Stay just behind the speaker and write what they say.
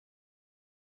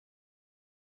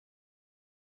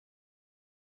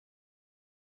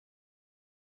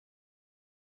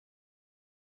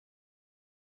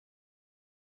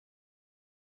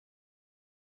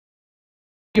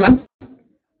everyone.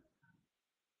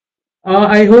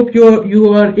 I hope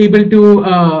you are able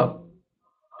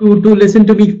to listen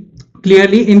to me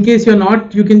clearly. In case you're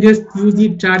not, you can just use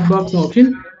the chat box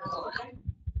option.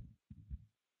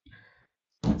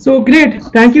 So great.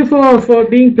 Thank you for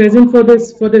being present for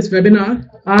this webinar.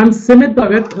 I'm Simit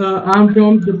Bhagat. I'm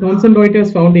from the Thomson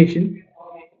Reuters Foundation.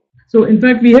 So in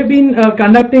fact, we have been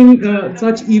conducting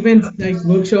such events like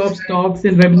workshops, talks,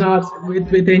 and webinars with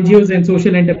NGOs and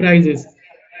social enterprises.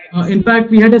 In fact,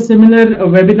 we had a similar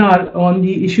webinar on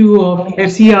the issue of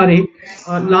FCRA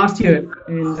last year,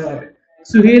 and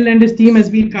Suhel and his team has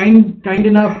been kind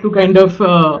enough to kind of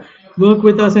work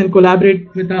with us and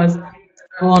collaborate with us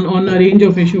on a range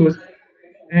of issues.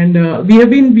 And we have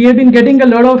been getting a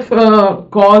lot of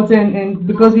calls, and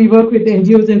because we work with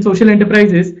NGOs and social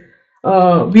enterprises,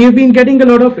 we have been getting a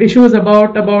lot of issues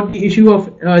about the issue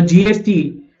of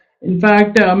GST. In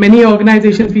fact, many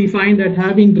organizations we find that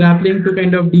have been grappling to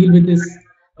kind of deal with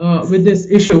this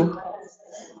issue,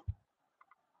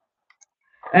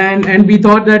 and we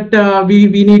thought that we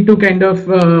need to kind of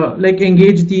like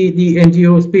engage the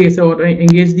NGO space or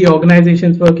engage the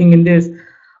organizations working in this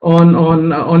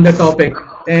on the topic.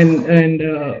 And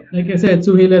like I said,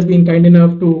 Suhel has been kind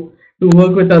enough to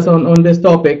work with us on this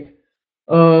topic.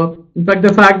 In fact,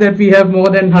 the fact that we have more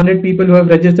than 100 people who have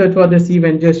registered for this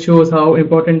event just shows how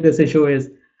important this issue is.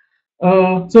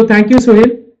 So thank you,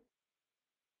 Suhel.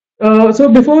 So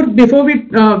before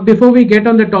we get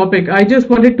on the topic, I just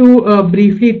wanted to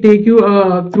briefly take you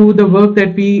through the work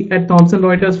that we at Thomson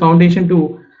Reuters Foundation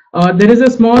do. There is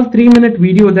a small 3-minute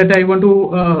video that I want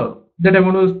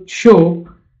to show,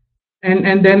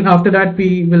 and then after that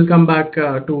we will come back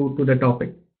to the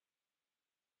topic.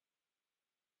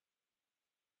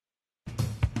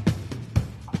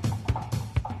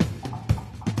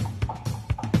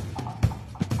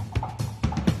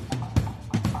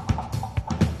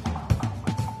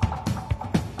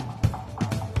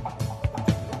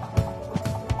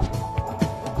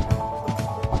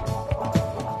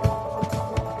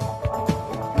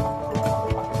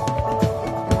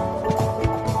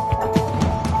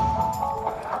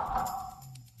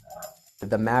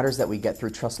 The matters that we get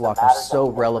through Trust Lock are so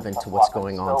relevant to what's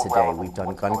going on today. We've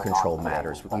done gun control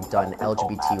matters, we've done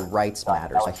LGBT rights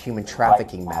matters, human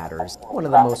trafficking matters. One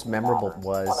of the most memorable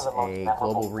was a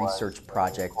global research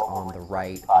project on the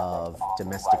right of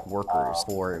domestic workers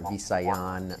for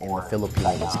Visayan in the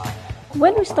Philippines.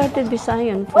 When we started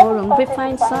Visayan Forum, we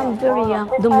find some very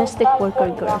young domestic worker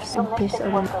girls in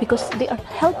prison because they are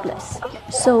helpless.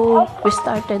 So we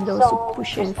started also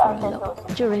pushing for a law.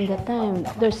 During that time,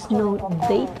 there's no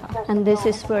data, and this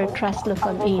is where Trust Law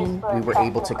come in. We were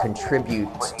able to contribute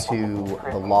to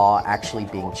the law actually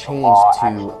being changed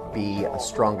to be a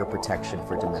stronger protection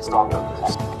for domestic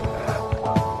workers.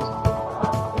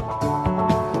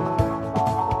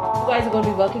 You guys are going to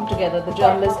be working together, the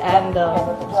journalists and the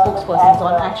spokespersons,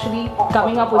 on actually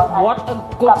coming up with what a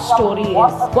good story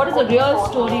is. What is a real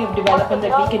story of development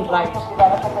that we can write?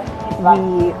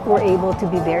 We were able to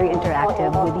be very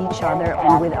interactive with each other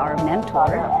and with our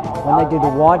mentor. When they do the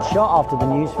wide shot after the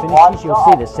news finishes, you'll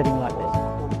see they're sitting like this.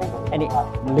 And it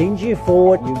leans you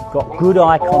forward, you've got good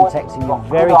eye contact, and you're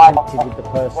very connected with the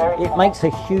person. It makes a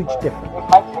huge difference.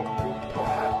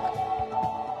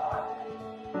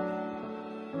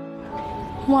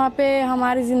 वहाँ पे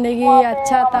हमारी ज़िंदगी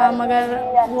अच्छा था, मगर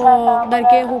वो डर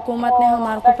के हुकूमत ने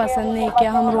हमारे को पसंद नहीं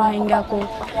किया, हम रोहिंग्या को।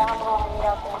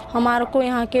 हमारे को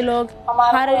यहाँ के लोग,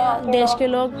 हर देश के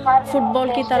लोग फुटबॉल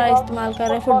की तरह इस्तेमाल कर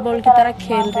रहे हैं, फुटबॉल की तरह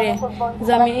खेल रहे हैं,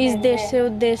 ज़मीन इस देश से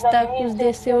उस देश तक, उस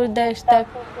देश से उस देश तक।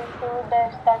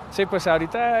 Sí, pues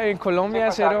ahorita en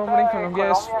Colombia ser hombre en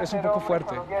Colombia es un poco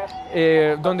fuerte,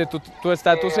 donde tu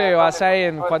estatus se basa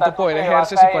en cuánto poder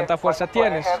ejerces y cuánta fuerza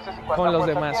tienes con los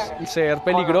demás. Ser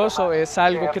peligroso es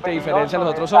algo que te diferencia a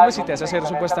los otros hombres y te hace ser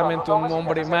supuestamente un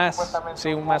hombre más,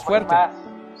 sí, más fuerte.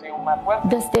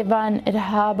 دستيفان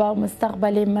إرهابا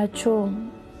ومستقبلي ما تشو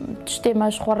تشتي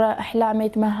مشخورة أحلامي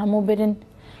تمهمو برن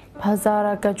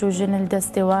بهزارة كجوجن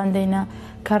الدستيوان دينا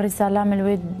كالرسالة من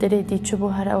الويد دريدي تشبو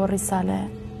هر أو الرسالة.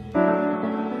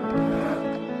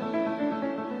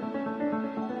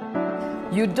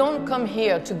 You don't come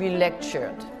here to be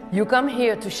lectured. You come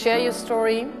here to share your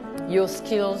story, your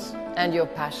skills, and your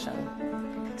passion.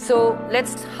 So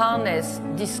let's harness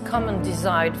this common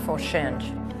desire for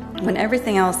change. When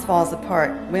everything else falls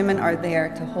apart, women are there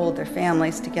to hold their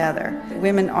families together.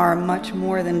 Women are much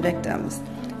more than victims.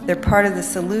 They're part of the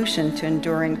solution to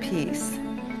enduring peace.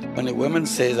 When a woman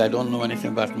says, I don't know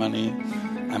anything about money,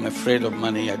 I'm afraid of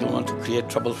money, I don't want to create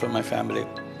trouble for my family,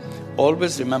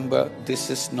 always remember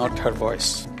this is not her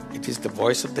voice. It is the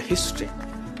voice of the history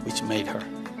which made her.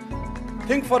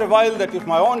 Think for a while that if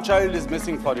my own child is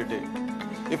missing for a day,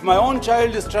 if my own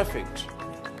child is trafficked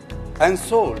and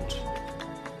sold,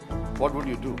 what would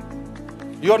you do?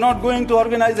 You are not going to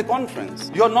organize a conference.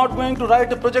 You are not going to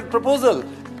write a project proposal.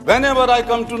 Whenever I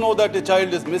come to know that a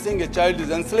child is missing, a child is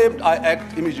enslaved, I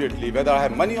act immediately. Whether I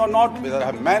have money or not, whether I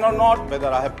have man or not, whether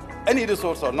I have any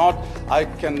resource or not, I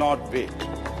cannot wait.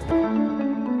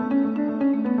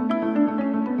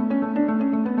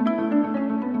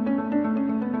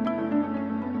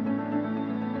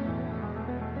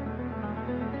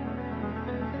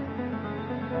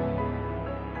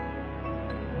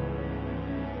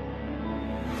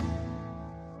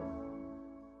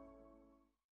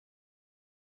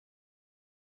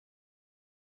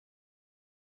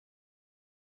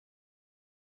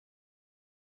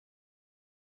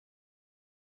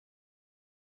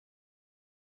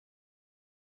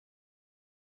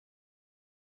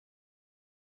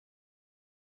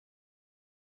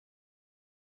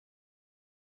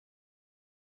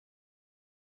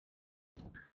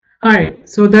 Hi.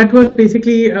 So that was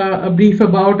basically a brief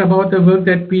about the work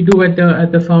that we do at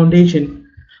the foundation.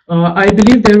 I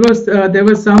believe there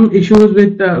was some issues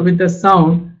with the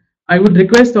sound. I would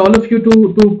request all of you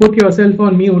to put yourself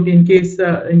on mute in case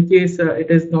it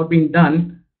has not been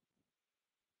done.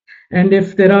 And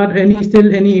if there are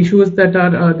still any issues that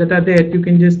are there, you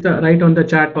can just write on the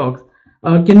chat box.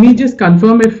 Can we just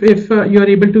confirm if you are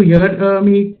able to hear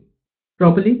me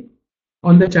properly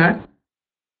on the chat?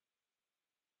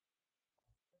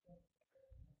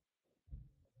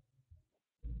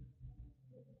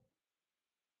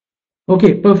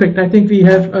 Okay, perfect. I think we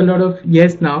have a lot of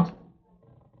yes now.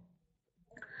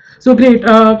 So great.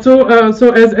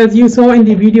 So as you saw in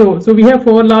the video, so we have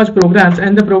 4 large programs,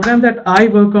 and the program that I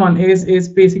work on is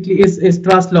basically is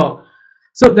trust law.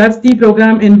 So that's the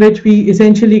program in which we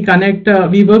essentially connect.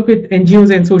 We work with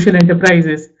NGOs and social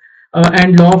enterprises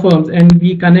and law firms, and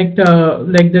we connect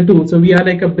like the two. So we are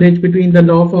like a bridge between the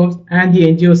law firms and the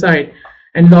NGO side.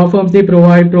 And law firms, they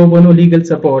provide pro bono legal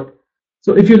support.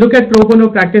 So if you look at pro bono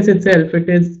practice itself, it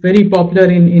is very popular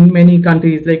in many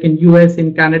countries, like in US,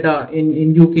 in Canada,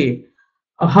 in UK.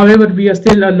 However, we are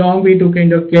still a long way to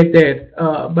kind of get there.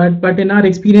 But in our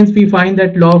experience, we find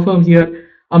that law firms here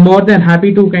are more than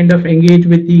happy to kind of engage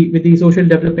with the social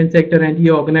development sector and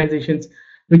the organizations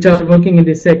which are working in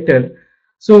this sector.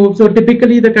 So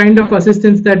typically the kind of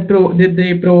assistance that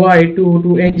they provide to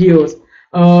NGOs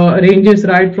ranges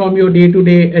right from your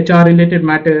day-to-day HR related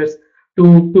matters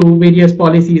to various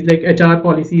policies like HR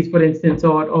policies, for instance,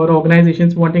 or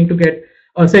organizations wanting to get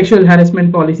a sexual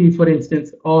harassment policy, for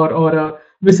instance, or a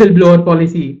whistleblower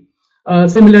policy.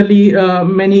 Similarly,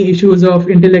 many issues of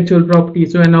intellectual property.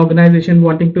 So an organization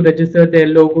wanting to register their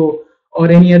logo or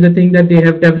any other thing that they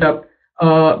have developed,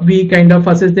 we kind of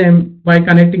assist them by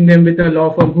connecting them with a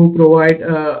law firm who provide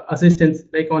assistance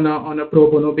like on a pro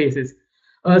bono basis.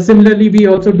 Similarly, we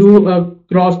also do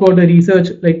cross-border research,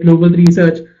 like global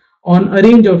research on a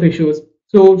range of issues.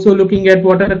 So looking at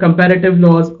what are the comparative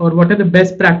laws or what are the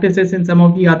best practices in some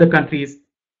of the other countries.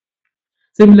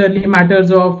 Similarly, matters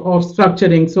of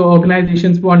structuring. So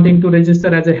organizations wanting to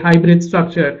register as a hybrid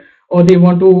structure, or they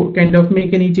want to kind of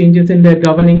make any changes in their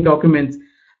governing documents.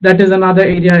 That is another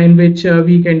area in which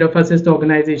we kind of assist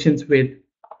organizations with.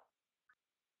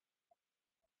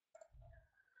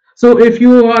 So if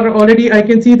you are already, I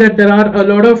can see that there are a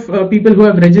lot of people who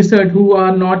have registered who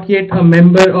are not yet a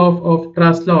member of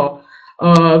Trust Law.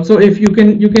 So if you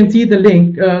can see the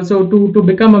link. So to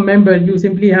become a member, you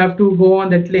simply have to go on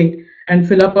that link and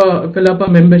fill up a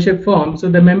membership form.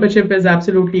 So the membership is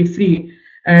absolutely free,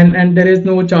 and there is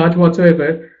no charge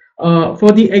whatsoever.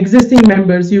 For the existing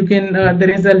members, you can there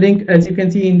is a link, as you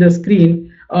can see in the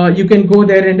screen. You can go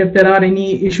there, and if there are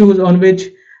any issues on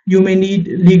which you may need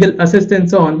legal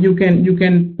assistance on, you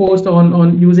can post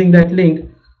on using that link,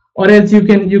 or else you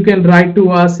can write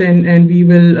to us and we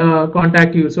will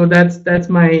contact you. So that's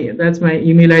my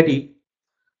email ID.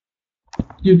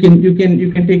 You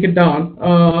can take it down.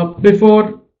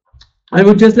 Before, I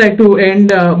would just like to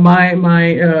end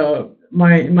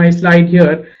my slide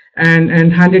here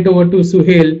and hand it over to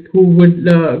Suhel, who would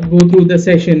go through the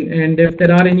session. And if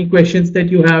there are any questions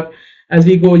that you have as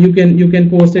we go, you can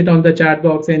post it on the chat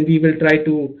box, and we will try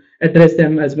to address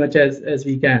them as much as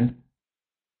we can.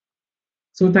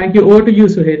 So thank you. Over to you,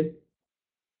 Suhel.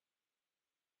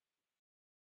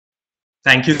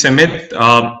 Thank you, Simit.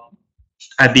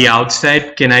 At the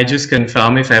outset, can I just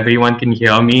confirm if everyone can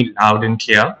hear me loud and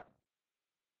clear?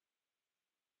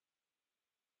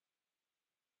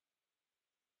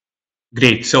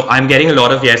 Great. So I'm getting a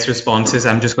lot of yes responses.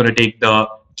 I'm just going to take the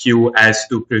cue as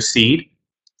to proceed.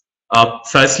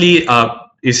 Firstly,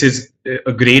 this is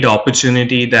a great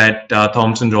opportunity that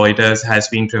Thomson Reuters has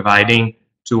been providing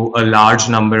to a large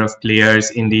number of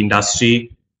players in the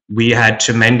industry. We had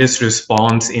tremendous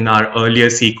response in our earlier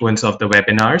sequence of the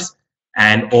webinars.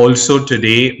 And also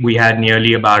today, we had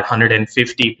nearly about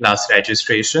 150 plus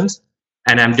registrations.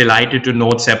 And I'm delighted to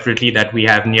note separately that we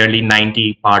have nearly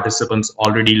 90 participants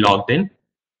already logged in.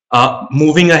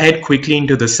 Moving ahead quickly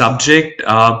into the subject,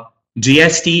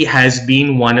 GST has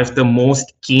been one of the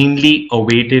most keenly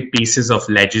awaited pieces of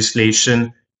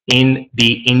legislation in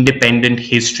the independent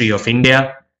history of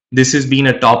India. This has been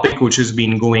a topic which has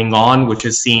been going on, which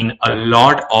has seen a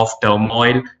lot of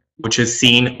turmoil, which has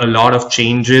seen a lot of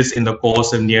changes in the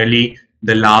course of nearly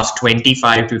the last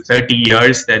 25 to 30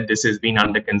 years that this has been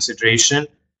under consideration.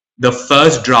 The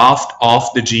first draft of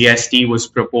the GST was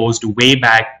proposed way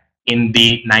back in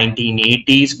the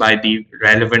 1980s by the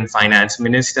relevant finance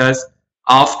ministers,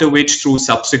 after which through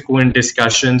subsequent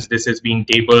discussions, this has been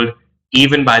tabled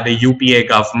even by the UPA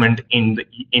government in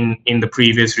the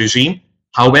previous regime.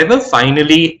 However,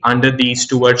 finally, under the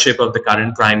stewardship of the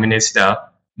current Prime Minister,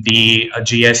 the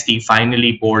GST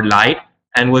finally bore light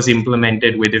and was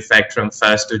implemented with effect from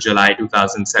 1st of July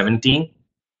 2017.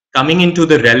 Coming into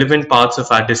the relevant parts of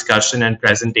our discussion and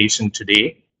presentation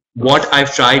today, what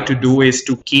I've tried to do is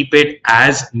to keep it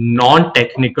as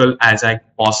non-technical as I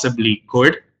possibly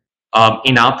could.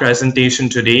 In our presentation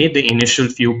today, the initial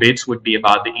few bits would be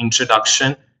about the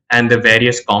introduction and the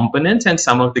various components and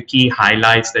some of the key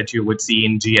highlights that you would see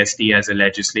in GST as a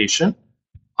legislation.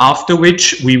 After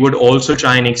which, we would also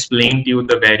try and explain to you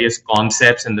the various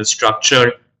concepts and the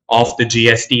structure of the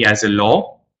GST as a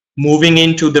law. Moving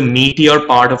into the meatier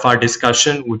part of our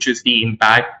discussion, which is the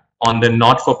impact on the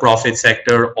not-for-profit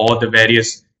sector or the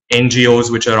various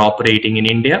NGOs which are operating in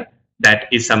India. That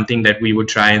is something that we would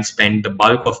try and spend the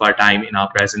bulk of our time in our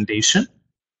presentation.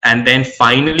 And then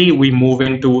finally, we move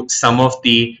into some of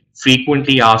the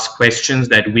frequently asked questions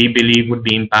that we believe would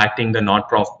be impacting the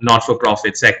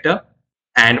not-for-profit sector,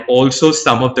 and also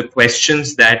some of the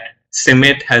questions that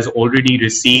Simit has already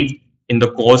received in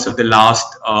the course of the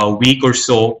last week or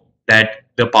so that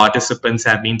the participants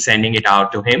have been sending it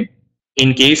out to him.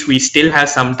 In case we still have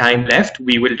some time left,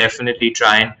 we will definitely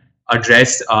try and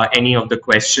address any of the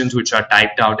questions which are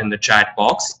typed out in the chat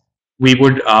box. We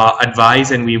would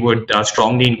advise and we would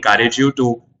strongly encourage you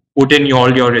to put in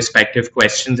all your respective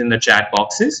questions in the chat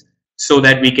boxes so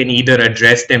that we can either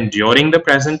address them during the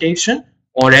presentation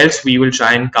or else we will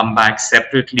try and come back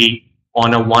separately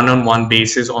on a one-on-one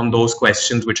basis on those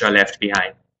questions which are left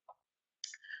behind.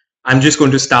 I'm just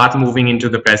going to start moving into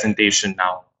the presentation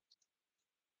now.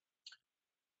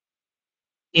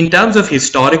 In terms of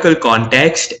historical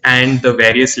context and the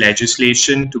various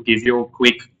legislation, to give you a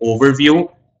quick overview,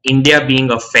 India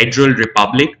being a federal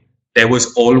republic, there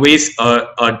was always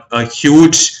a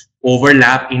huge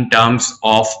overlap in terms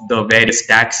of the various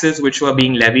taxes which were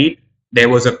being levied. There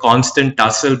was a constant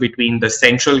tussle between the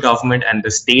central government and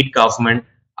the state government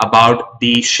about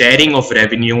the sharing of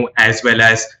revenue, as well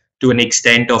as to an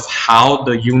extent of how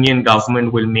the union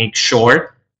government will make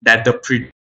sure that the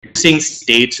producing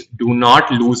states do not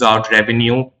lose out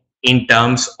revenue in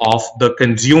terms of the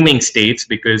consuming states,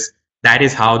 because that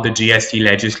is how the GST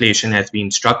legislation has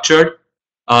been structured.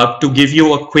 To give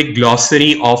you a quick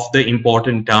glossary of the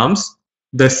important terms,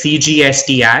 the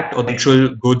CGST Act, or the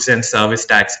Central Goods and Service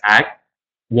Tax Act,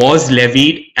 was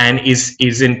levied and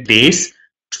is in place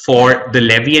for the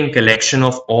levy and collection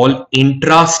of all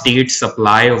intra-state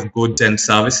supply of goods and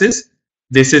services.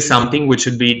 This is something which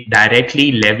should be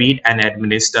directly levied and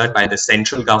administered by the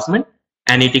central government,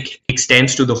 and it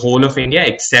extends to the whole of India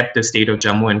except the state of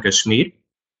Jammu and Kashmir.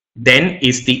 Then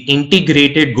is the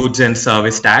Integrated Goods and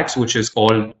Service Tax, which is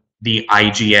called the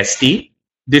IGST.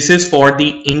 This is for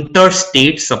the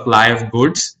interstate supply of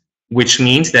goods, which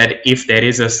means that if there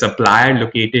is a supplier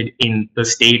located in the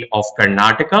state of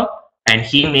Karnataka and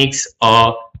he makes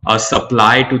a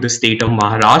supply to the state of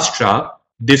Maharashtra,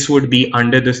 this would be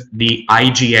under the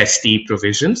IGST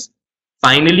provisions.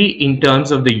 Finally, in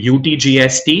terms of the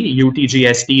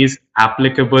UTGST is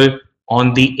applicable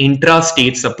on the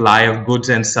intra-state supply of goods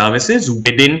and services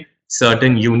within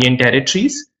certain union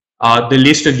territories. The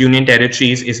list of union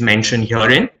territories is mentioned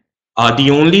herein.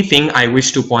 The only thing I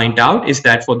wish to point out is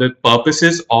that for the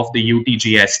purposes of the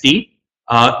UTGST,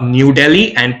 New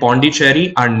Delhi and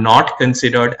Pondicherry are not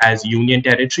considered as union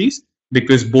territories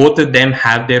because both of them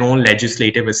have their own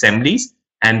legislative assemblies,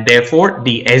 and therefore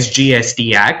the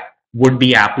SGST Act would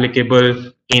be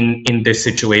applicable in this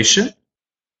situation.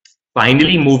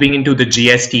 Finally, moving into the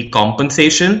GST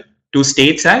compensation to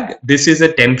States Act, this is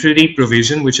a temporary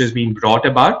provision which has been brought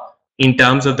about in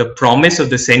terms of the promise of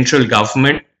the central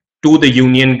government to the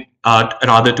union,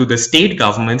 rather to the state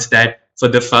governments, that for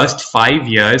the first 5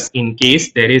 years, in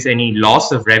case there is any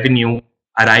loss of revenue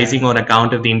arising on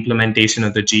account of the implementation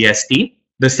of the GST,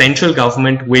 the central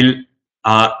government will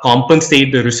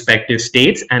compensate the respective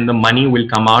states, and the money will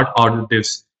come out of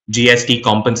this GST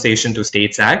Compensation to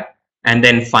States Act. And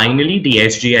then finally, the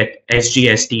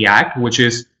SGST Act, which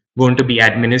is going to be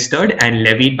administered and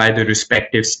levied by the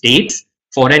respective states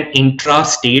for an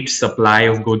intra-state supply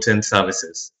of goods and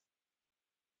services.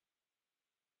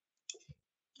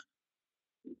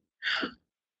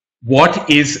 What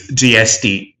is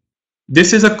GST?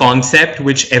 This is a concept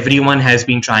which everyone has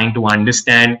been trying to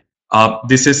understand.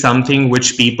 This is something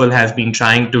which people have been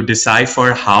trying to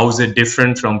decipher. How is it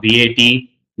different from VAT?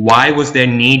 Why was there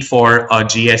need for a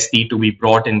GST to be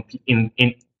brought in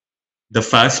the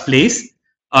first place?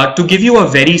 To give you a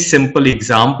very simple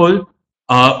example,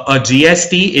 a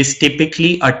GST is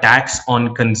typically a tax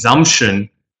on consumption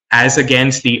as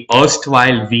against the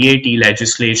erstwhile VAT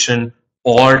legislation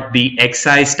or the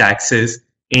excise taxes,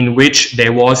 in which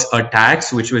there was a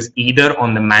tax which was either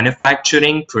on the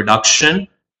manufacturing, production,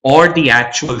 or the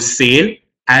actual sale,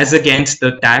 as against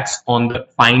the tax on the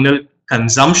final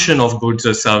consumption of goods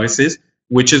or services,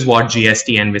 which is what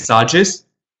GST envisages.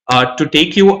 To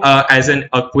take you as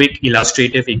a quick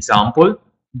illustrative example,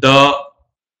 the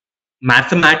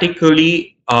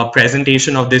mathematically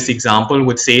presentation of this example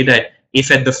would say that if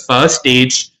at the first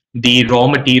stage the raw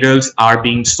materials are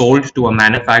being sold to a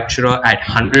manufacturer at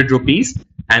 100 rupees,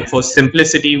 and for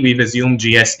simplicity we've assumed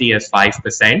GST as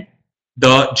 5%,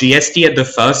 the GST at the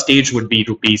first stage would be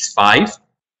rupees 5.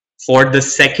 For the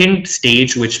second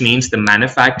stage, which means the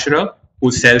manufacturer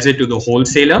who sells it to the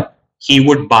wholesaler, he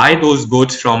would buy those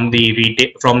goods from the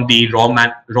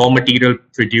raw material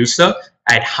producer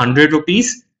at 100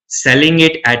 rupees, selling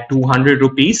it at 200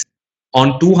 rupees.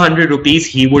 On 200 rupees,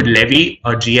 he would levy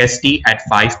a GST at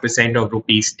 5% of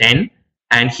rupees 10,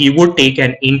 and he would take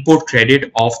an input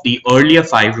credit of the earlier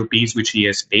 5 rupees which he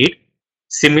has paid.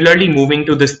 Similarly, moving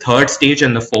to this third stage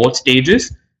and the fourth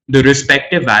stages, the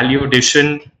respective value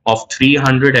addition of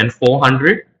 300 and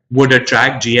 400 would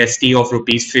attract GST of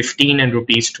rupees 15 and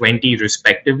rupees 20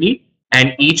 respectively,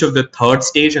 and each of the third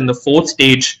stage and the fourth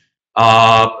stage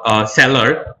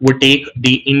seller would take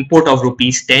the input of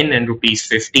rupees 10 and rupees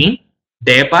 15.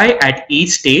 Thereby, at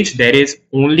each stage, there is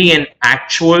only an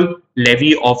actual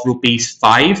levy of rupees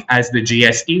 5 as the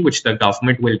GST, which the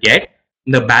government will get.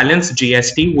 The balance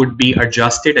GST would be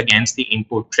adjusted against the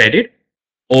input credit.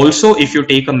 Also, if you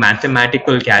take a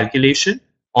mathematical calculation,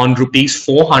 on rupees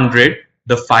 400,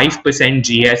 the 5%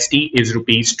 GST is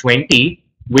rupees 20,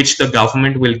 which the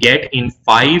government will get in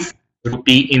 5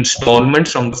 rupee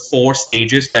installments from the 4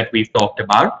 stages that we've talked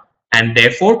about. And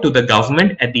therefore, to the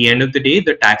government, at the end of the day,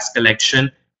 the tax collection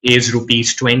is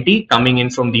rupees 20 coming in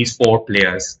from these 4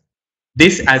 players.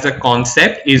 This as a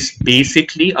concept is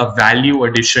basically a value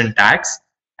addition tax.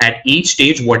 At each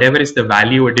stage, whatever is the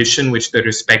value addition which the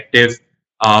respective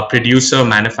producer,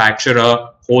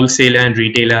 manufacturer, wholesaler and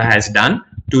retailer has done,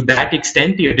 to that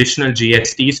extent, the additional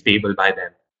GST is payable by them.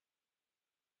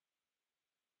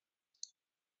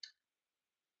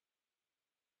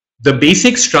 The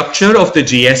basic structure of the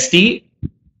GST,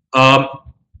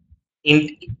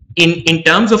 in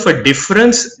terms of a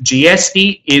difference,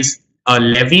 GST is a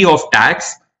levy of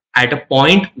tax at a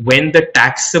point when the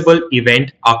taxable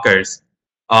event occurs.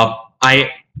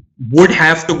 I would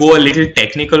have to go a little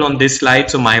technical on this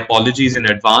slide, so my apologies in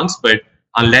advance, but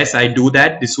unless I do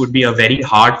that, this would be a very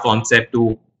hard concept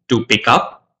to pick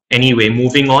up. Anyway,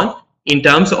 moving on. In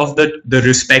terms of the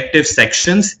respective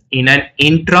sections, in an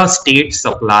intra-state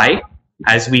supply,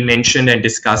 as we mentioned and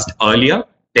discussed earlier,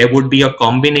 there would be a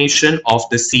combination of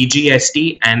the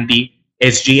CGST and the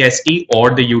SGST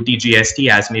or the UTGST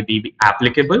as may be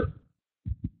applicable.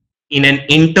 In an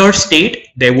interstate,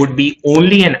 there would be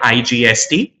only an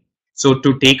IGST. So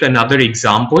to take another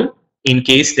example, in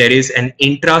case there is an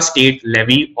intra-state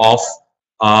levy of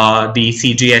the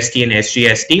CGST and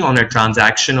SGST on a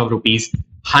transaction of rupees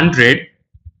 100,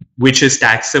 which is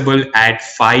taxable at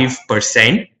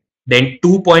 5%, then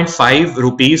 2.5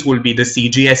 rupees will be the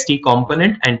CGST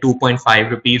component and 2.5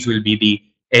 rupees will be the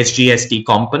SGST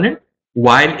component.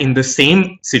 While in the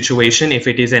same situation, if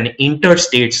it is an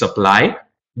interstate supply,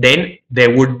 then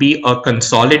there would be a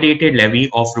consolidated levy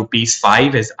of rupees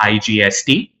 5 as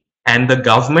IGST, and the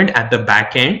government at the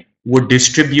back end would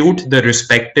distribute the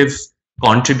respective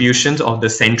contributions of the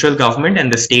central government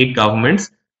and the state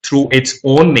governments through its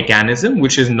own mechanism,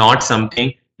 which is not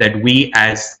something that we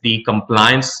as the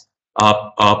compliance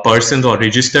persons or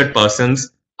registered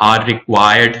persons are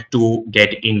required to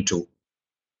get into.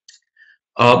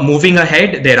 Moving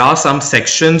ahead, there are some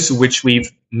sections which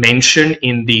we've mentioned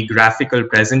in the graphical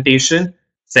presentation.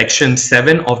 Section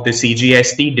 7 of the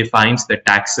CGST defines the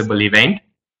taxable event.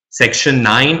 Section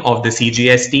 9 of the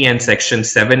CGST and Section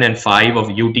 7 and 5 of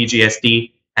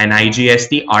UTGST and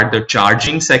IGST are the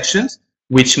charging sections,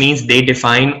 which means they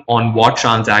define on what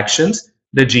transactions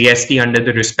the GST under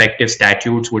the respective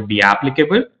statutes would be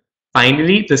applicable.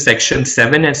 Finally, the Section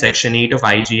 7 and Section 8 of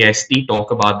IGST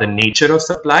talk about the nature of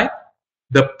supply.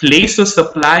 The place of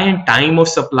supply and time of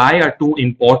supply are two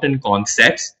important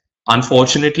concepts.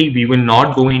 Unfortunately, we will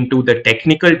not go into the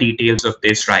technical details of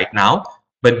this right now,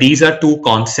 but these are two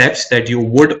concepts that you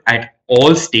would at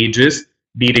all stages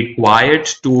be required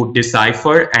to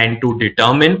decipher and to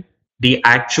determine the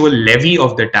actual levy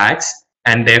of the tax,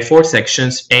 and therefore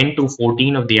sections 10 to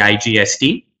 14 of the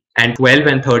IGST and 12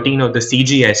 and 13 of the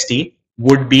CGST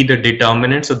would be the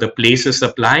determinants of the place of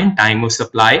supply and time of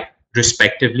supply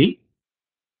respectively.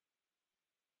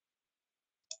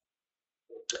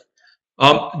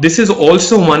 This is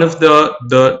also one of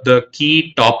the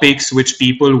key topics which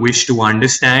people wish to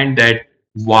understand, that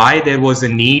why there was a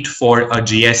need for a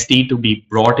GST to be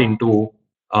brought into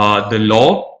the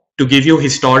law. To give you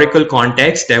historical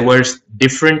context, there were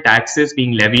different taxes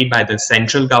being levied by the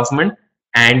central government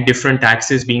and different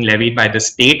taxes being levied by the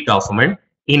state government,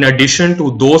 in addition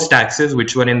to those taxes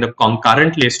which were in the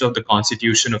concurrent list of the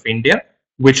Constitution of India,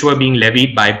 which were being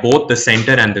levied by both the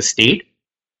center and the state.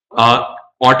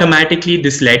 Automatically,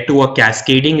 this led to a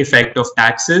cascading effect of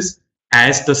taxes,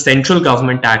 as the central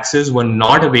government taxes were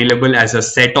not available as a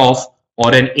set-off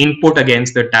or an input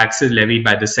against the taxes levied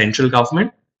by the central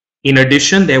government. In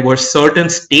addition, there were certain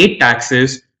state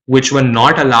taxes which were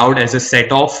not allowed as a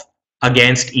set-off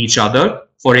against each other.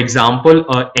 For example,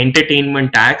 an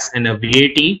entertainment tax and a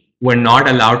VAT were not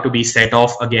allowed to be set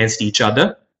off against each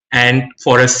other. And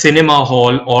for a cinema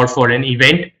hall or for an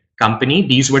event company,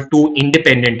 these were two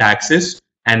independent taxes.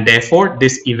 And therefore,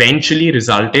 this eventually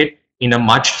resulted in a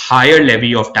much higher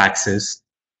levy of taxes.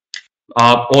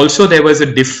 Also, there was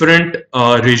a different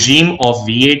regime of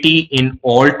VAT in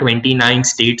all 29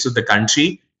 states of the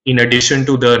country, in addition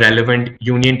to the relevant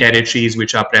union territories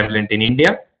which are prevalent in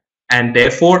India. And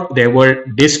therefore, there were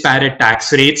disparate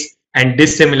tax rates and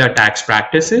dissimilar tax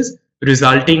practices,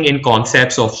 resulting in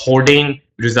concepts of hoarding,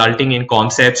 resulting in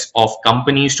concepts of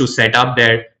companies to set up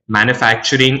their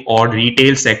manufacturing or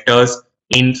retail sectors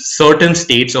in certain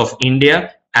states of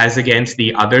India as against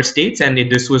the other states, and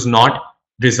this was not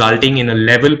resulting in a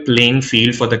level playing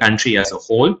field for the country as a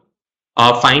whole.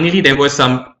 Finally, there were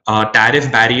some tariff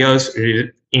barriers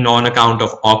on account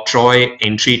of octroi,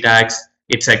 entry tax,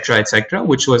 etc.,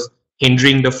 which was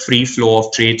hindering the free flow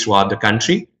of trade throughout the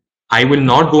country. I will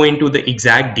not go into the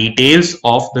exact details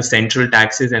of the central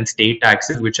taxes and state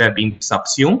taxes which have been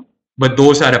subsumed, but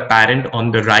those are apparent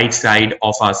on the right side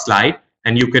of our slide.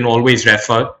 And you can always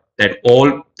refer that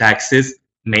all taxes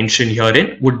mentioned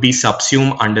herein would be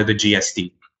subsumed under the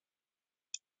GST.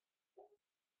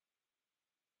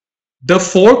 The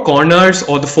four corners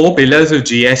or the four pillars of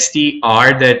GST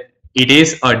are that it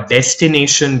is a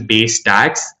destination-based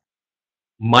tax,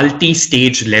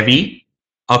 multi-stage levy,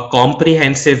 a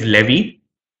comprehensive levy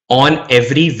on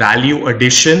every value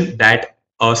addition that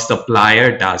a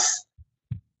supplier does.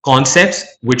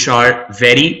 Concepts which are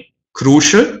very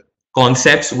crucial,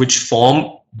 concepts which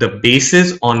form the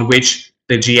basis on which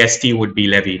the GST would be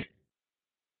levied.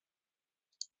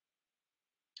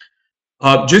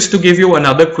 Just to give you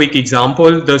another quick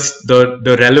example,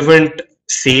 the relevant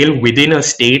sale within a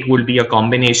state will be a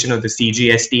combination of the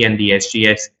CGST and the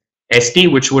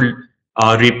SGST, which will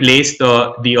replace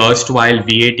the erstwhile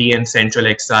VAT and central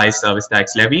excise service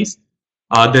tax levies.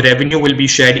 The revenue will be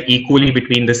shared equally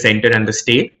between the center and the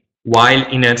state, while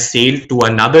in a sale to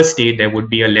another state, there would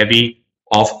be a levy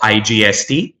of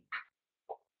IGST.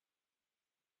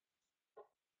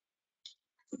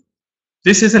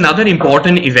 This is another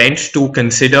important event to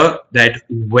consider, that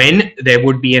when there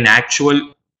would be an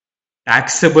actual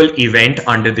taxable event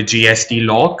under the GST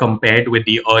law compared with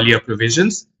the earlier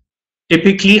provisions.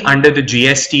 Typically, under the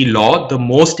GST law, the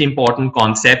most important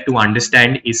concept to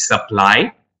understand is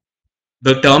supply.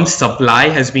 The term supply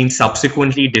has been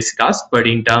subsequently discussed, but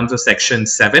in terms of Section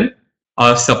 7,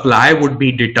 supply would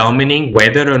be determining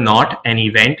whether or not an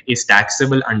event is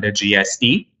taxable under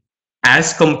GST,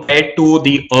 as compared to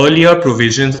the earlier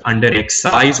provisions under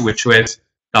excise, which was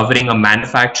covering a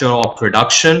manufacture or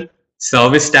production,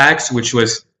 service tax, which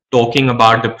was talking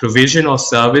about the provision of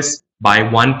service by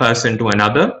one person to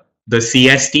another, the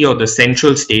CST or the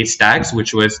central states tax,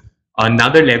 which was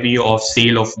another levy of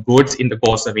sale of goods in the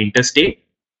course of interstate.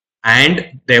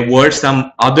 And there were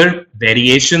some other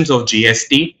variations of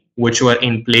GST which were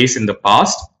in place in the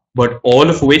past, but all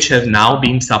of which have now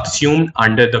been subsumed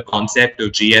under the concept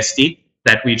of GST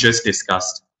that we just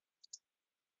discussed.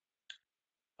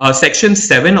 Section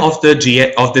 7 of the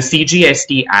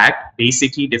CGST Act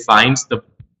basically defines the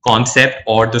concept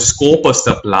or the scope of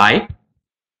supply.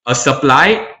 A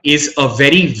supply is a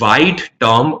very wide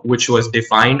term which was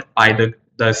defined by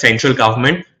the central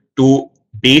government to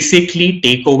basically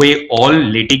take away all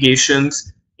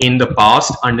litigations in the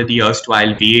past under the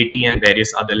erstwhile VAT and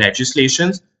various other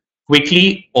legislations.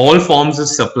 Quickly, all forms of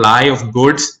supply of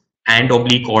goods and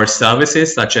or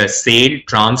services such as sale,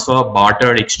 transfer,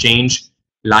 barter, exchange,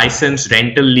 license,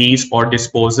 rental, lease, or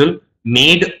disposal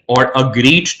made or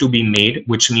agreed to be made,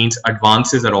 which means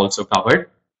advances are also covered,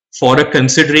 for a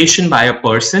consideration by a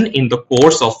person in the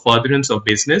course of furtherance of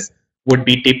business would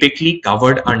be typically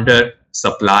covered under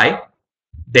supply.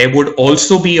 There would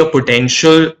also be a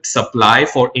potential supply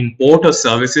for import of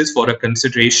services for a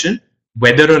consideration,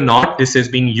 whether or not this is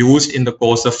being used in the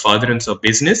course of furtherance of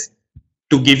business.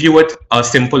 To give you a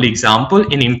simple example,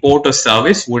 an import of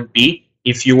service would be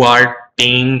if you are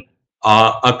paying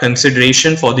a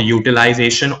consideration for the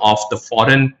utilization of the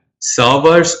foreign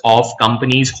servers of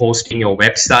companies hosting your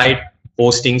website,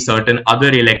 hosting certain other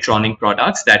electronic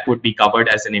products, that would be covered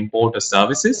as an import of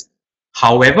services.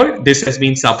 However, this has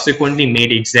been subsequently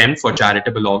made exempt for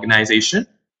charitable organization,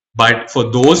 but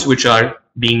for those which are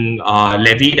being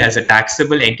levied as a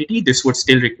taxable entity, this would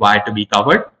still require to be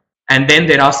covered. And then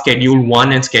there are Schedule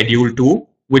 1 and Schedule 2,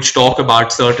 which talk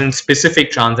about certain specific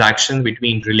transactions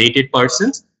between related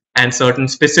persons and certain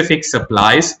specific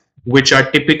supplies, which are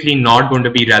typically not going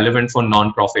to be relevant for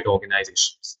non-profit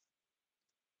organizations.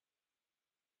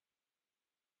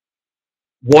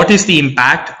 What is the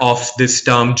impact of this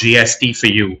term GST for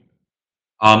you?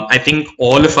 I think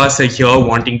all of us are here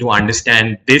wanting to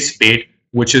understand this bit,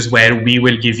 which is where we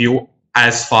will give you,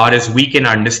 as far as we can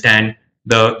understand,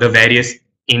 the various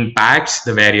impacts,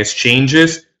 the various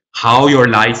changes, how your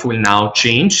life will now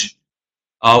change.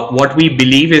 What we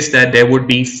believe is that there would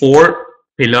be 4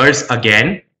 pillars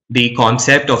again: the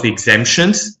concept of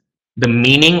exemptions, the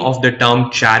meaning of the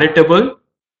term charitable,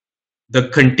 the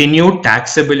continued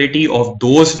taxability of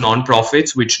those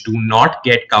non-profits which do not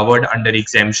get covered under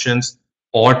exemptions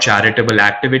or charitable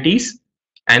activities,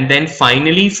 and then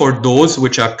finally, for those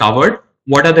which are covered,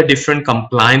 what are the different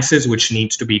compliances which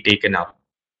needs to be taken up.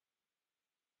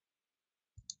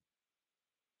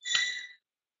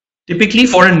 Typically,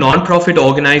 for a non-profit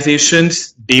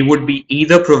organizations, they would be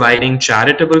either providing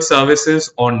charitable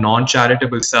services or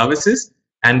non-charitable services.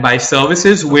 And by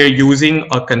services, we're using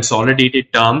a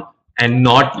consolidated term and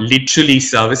not literally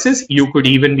services. You could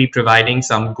even be providing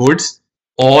some goods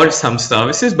or some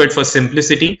services, but for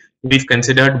simplicity, we've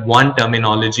considered one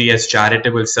terminology as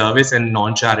charitable service and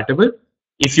non-charitable.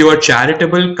 If you are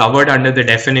charitable covered under the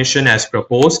definition as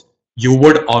proposed, you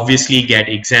would obviously get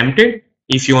exempted.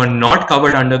 If you are not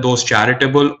covered under those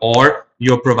charitable, or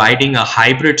you're providing a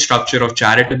hybrid structure of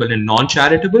charitable and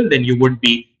non-charitable, then you would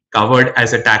be covered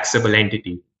as a taxable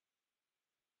entity.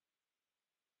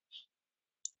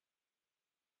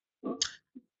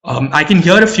 I can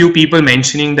hear a few people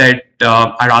mentioning that,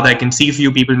 or rather I can see a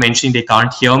few people mentioning they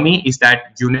can't hear me. Is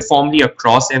that uniformly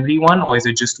across everyone, or is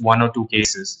it just 1 or 2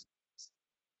 cases?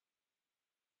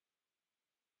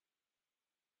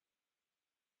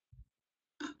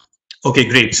 Okay,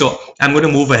 great. So I'm going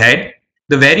to move ahead.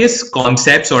 The various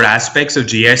concepts or aspects of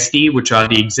GST, which are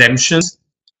the exemptions.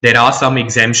 There are some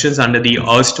exemptions under the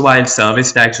erstwhile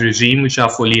service tax regime, which are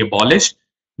fully abolished.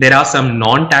 There are some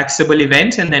non-taxable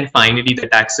events, and then finally the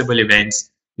taxable events,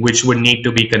 which would need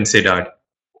to be considered.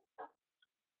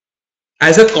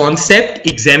 As a concept,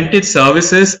 exempted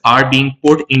services are being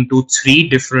put into 3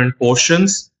 different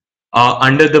portions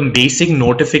under the basic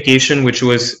notification, which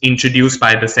was introduced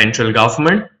by the central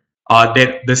government.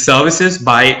 The services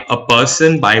by a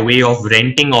person by way of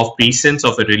renting of precincts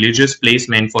of a religious place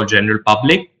meant for general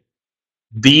public,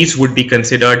 these would be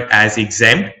considered as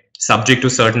exempt, subject to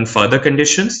certain further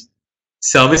conditions.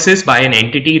 Services by an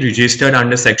entity registered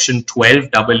under Section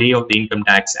 12AA of the Income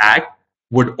Tax Act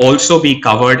would also be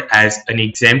covered as an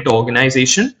exempt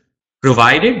organization,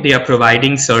 provided they are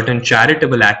providing certain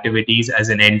charitable activities as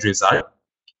an end result.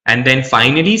 And then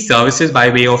finally, services by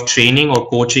way of training or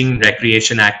coaching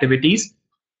recreation activities,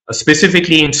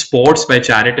 specifically in sports by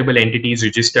charitable entities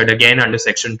registered again under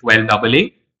Section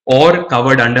 12AA or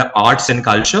covered under arts and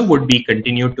culture, would be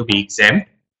continued to be exempt.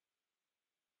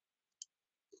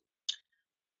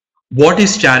 What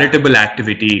is charitable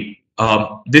activity?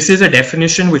 This is a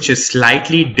definition which is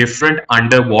slightly different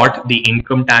under what the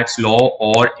income tax law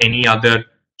or any other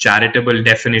charitable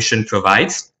definition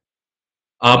provides.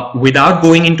 Without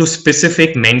going into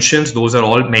specific mentions, those are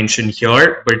all mentioned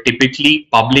here, but typically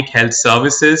public health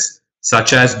services,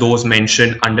 such as those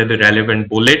mentioned under the relevant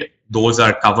bullet, those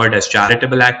are covered as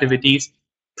charitable activities.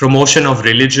 Promotion of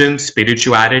religion,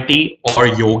 spirituality, or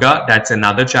yoga, that's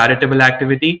another charitable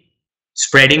activity.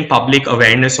 Spreading public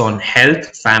awareness on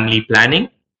health, family planning.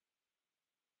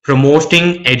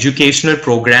 Promoting educational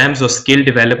programs or skill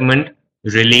development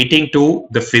relating to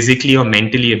the physically or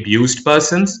mentally abused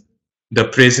persons, the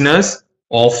prisoners,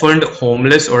 orphaned,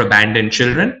 homeless, or abandoned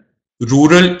children,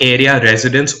 rural area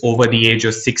residents over the age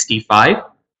of 65.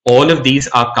 All of these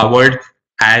are covered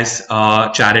as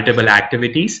charitable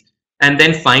activities. And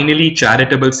then finally,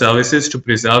 charitable services to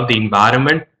preserve the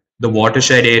environment, the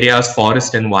watershed areas,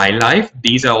 forest and wildlife.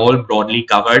 These are all broadly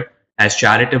covered as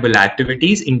charitable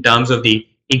activities in terms of the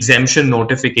exemption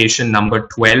notification number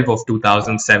 12 of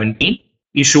 2017,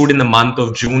 issued in the month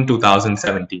of June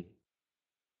 2017.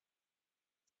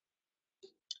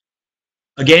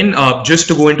 Again, just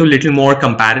to go into a little more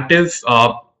comparative,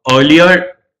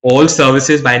 earlier all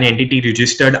services by an entity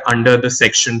registered under the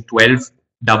section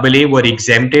 12AA were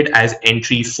exempted as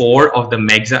entry 4 of the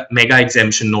mega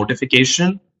exemption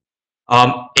notification.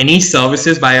 Any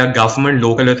services by a government,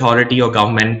 local authority or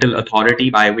governmental authority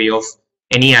by way of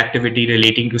any activity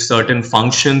relating to certain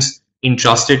functions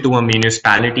entrusted to a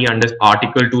municipality under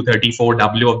Article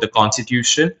 234W of the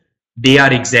Constitution, they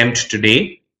are exempt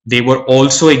today. They were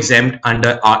also exempt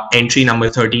under entry number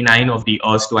 39 of the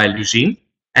erstwhile regime.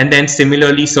 And then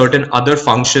similarly, certain other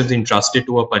functions entrusted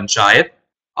to a panchayat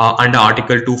under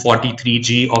Article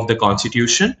 243G of the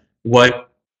Constitution were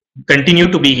continue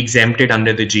to be exempted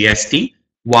under the GST,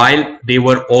 while they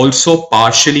were also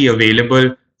partially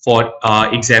available for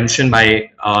exemption by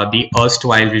the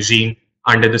erstwhile regime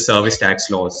under the service tax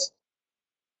laws.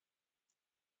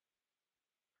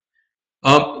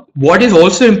 What is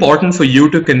also important for you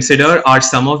to consider are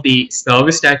some of the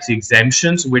service tax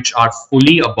exemptions which are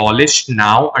fully abolished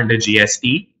now under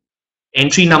GST.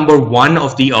 Entry number 1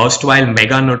 of the erstwhile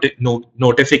mega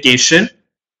notification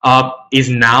is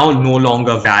now no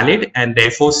longer valid, and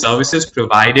therefore services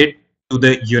provided to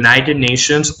the United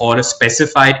Nations or a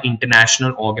specified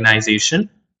international organization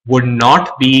would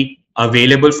not be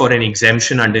available for an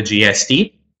exemption under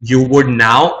GST. You would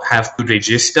now have to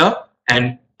register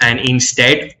and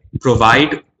instead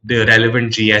provide the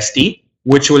relevant GST,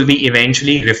 which will be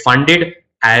eventually refunded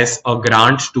as a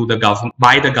grant to the government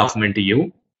by the government to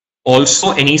you.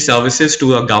 Also, any services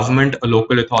to a government, a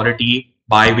local authority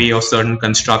by way of certain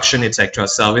construction, etc.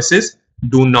 services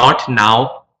do not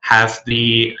now have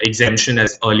the exemption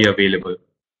as earlier available.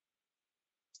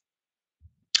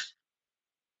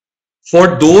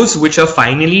 For those which are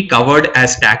finally covered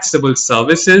as taxable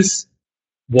services,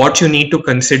 what you need to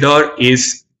consider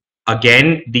is,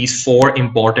 again, these 4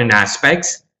 important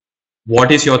aspects.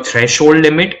 What is your threshold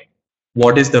limit?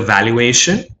 What is the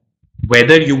valuation?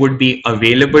 Whether you would be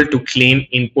available to claim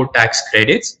input tax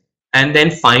credits? And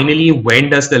then finally, when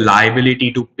does the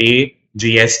liability to pay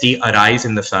GST arise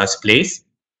in the first place?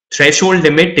 Threshold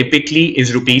limit typically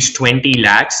is rupees 20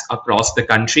 lakhs across the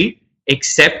country,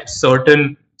 except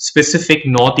certain specific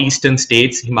northeastern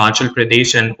states, Himachal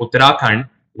Pradesh and Uttarakhand,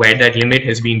 where that limit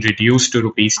has been reduced to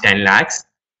rupees 10 lakhs.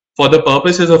 For the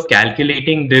purposes of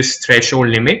calculating this threshold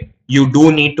limit, you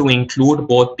do need to include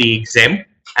both the exempt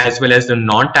as well as the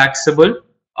non-taxable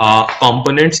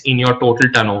components in your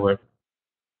total turnover.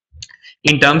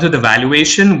 In terms of the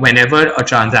valuation, whenever a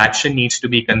transaction needs to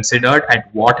be considered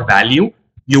at what value,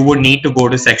 you would need to go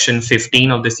to section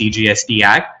 15 of the CGST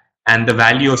Act, and the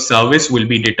value of service will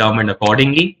be determined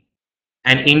accordingly.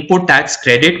 An input tax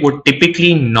credit would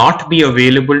typically not be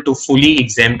available to fully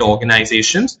exempt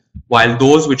organizations, while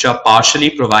those which are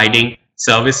partially providing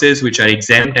services which are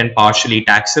exempt and partially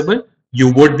taxable,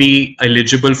 you would be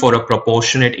eligible for a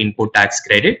proportionate input tax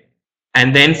credit.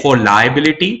 And then for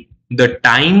liability, the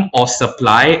time of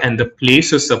supply and the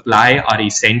place of supply are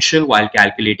essential while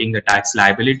calculating the tax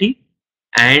liability.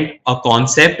 And a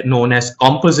concept known as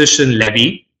composition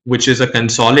levy, which is a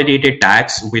consolidated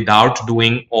tax without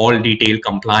doing all detailed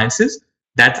compliances,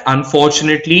 that's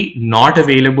unfortunately not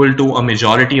available to a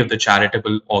majority of the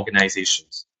charitable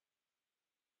organizations.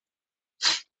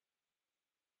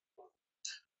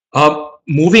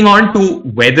 Moving on to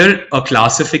whether a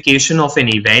classification of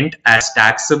an event as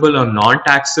taxable or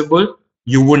non-taxable,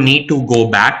 you would need to go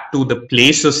back to the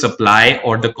place of supply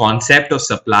or the concept of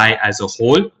supply as a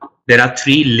whole. There are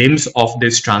 3 limbs of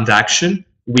this transaction.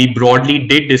 We broadly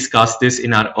did discuss this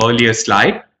in our earlier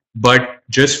slide, but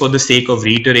just for the sake of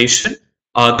reiteration,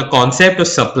 the concept of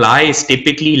supply is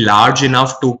typically large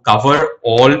enough to cover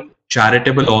all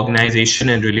charitable organization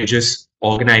and religious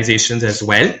organizations as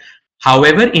well.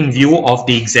 However, in view of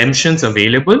the exemptions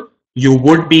available, you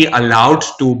would be allowed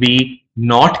to be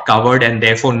not covered and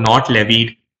therefore not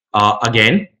levied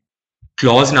again.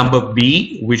 Clause number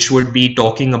B, which would be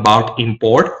talking about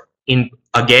import.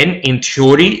 Again, in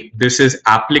theory, this is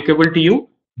applicable to you,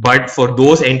 but for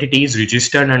those entities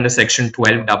registered under Section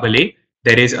 12AA,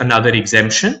 there is another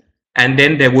exemption. And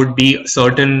then there would be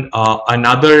certain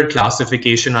another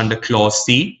classification under Clause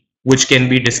C, which can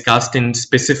be discussed in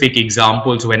specific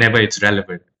examples whenever it's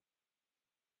relevant.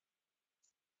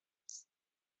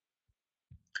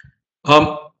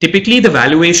 Typically, the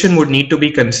valuation would need to be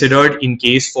considered in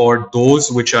case for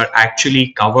those which are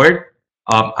actually covered.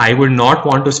 I would not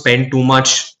want to spend too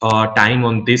much time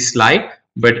on this slide,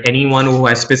 but anyone who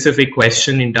has specific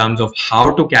question in terms of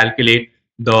how to calculate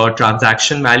the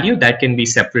transaction value, that can be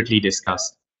separately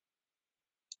discussed.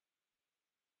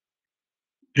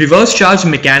 Reverse charge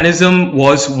mechanism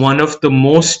was one of the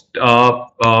most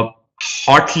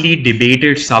hotly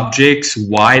debated subjects.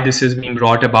 Why this has been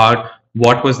brought about,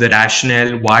 what was the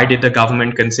rationale, why did the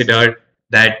government consider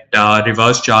that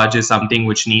reverse charge is something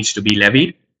which needs to be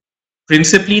levied.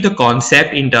 Principally, the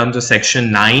concept in terms of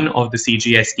Section 9 of the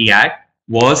CGST Act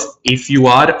was if you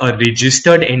are a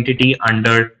registered entity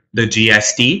under the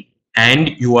GST and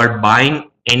you are buying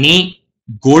any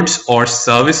goods or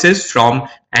services from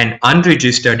an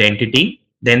unregistered entity,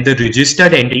 then the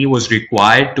registered entity was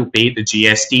required to pay the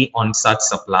GST on such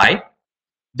supply.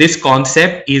 This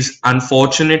concept is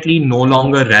unfortunately no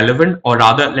longer relevant, or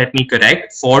rather, let me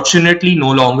correct, fortunately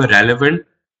no longer relevant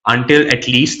until at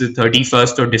least the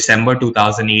 31st of December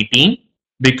 2018,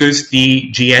 because the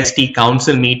GST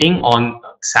Council meeting on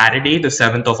Saturday, the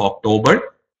 7th of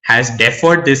October, has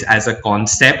deferred this as a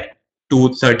concept to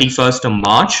 31st of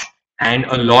March. And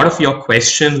a lot of your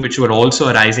questions which were also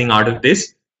arising out of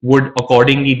this would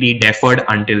accordingly be deferred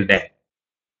until then.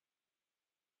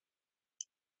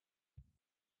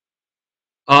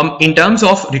 In terms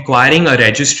of requiring a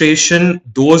registration,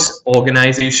 those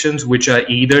organizations which are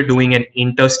either doing an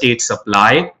interstate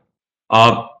supply,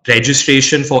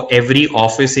 registration for every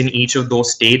office in each of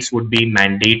those states would be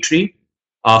mandatory.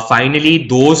 Finally,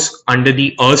 those under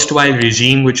the erstwhile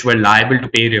regime which were liable to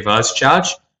pay reverse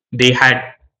charge, they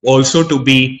had also to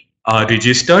be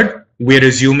registered. We're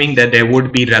assuming that there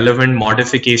would be relevant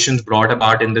modifications brought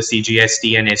about in the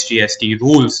CGST and SGST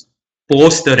rules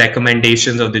post the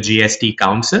recommendations of the GST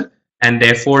Council, and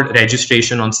therefore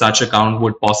registration on such account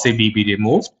would possibly be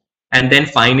removed. And then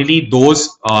finally,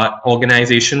 those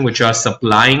organizations which are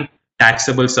supplying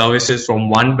taxable services from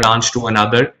one branch to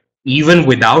another, even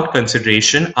without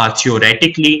consideration, are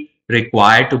theoretically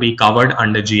required to be covered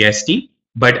under GST.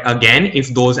 But again,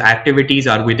 if those activities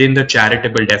are within the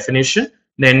charitable definition,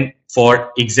 then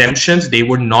for exemptions, they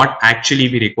would not actually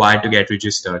be required to get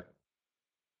registered.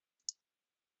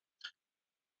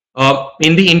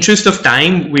 In the interest of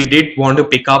time, we did want to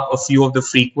pick up a few of the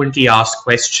frequently asked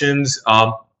questions.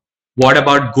 What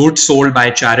about goods sold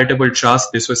by charitable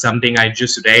trust? This was something I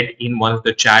just read in one of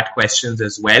the chat questions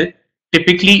as well.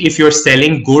 Typically, if you're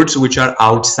selling goods which are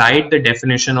outside the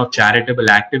definition of charitable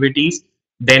activities,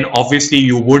 then obviously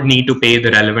you would need to pay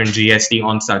the relevant GST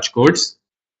on such goods.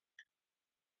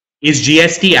 Is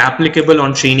GST applicable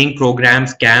on training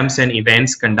programs, camps, and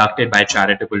events conducted by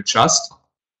charitable trust?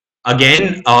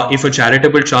 Again, if a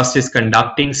charitable trust is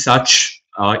conducting such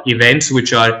events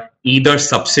which are either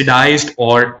subsidized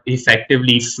or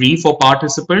effectively free for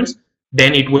participants,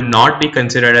 then it would not be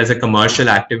considered as a commercial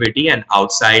activity and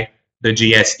outside the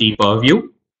GST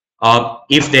purview.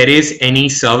 If there is any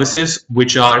services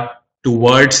which are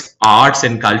towards arts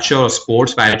and culture or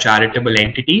sports by a charitable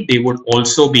entity, they would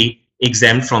also be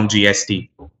exempt from GST.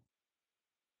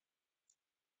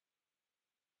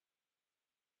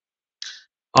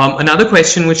 Another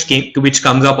question which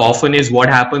comes up often is what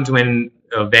happens when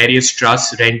various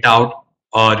trusts rent out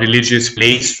a religious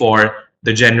place for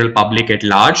the general public at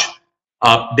large.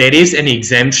 There is an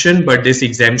exemption, but this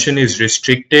exemption is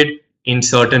restricted in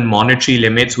certain monetary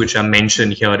limits which are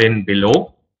mentioned herein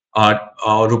below.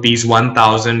 Rupees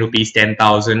 1,000, rupees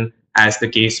 10,000, as the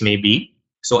case may be.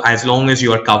 So as long as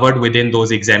you are covered within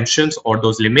those exemptions or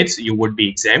those limits, you would be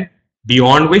exempt,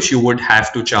 beyond which you would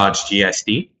have to charge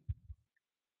GST.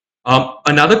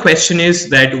 Another question is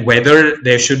that whether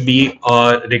there should be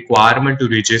a requirement to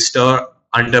register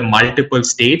under multiple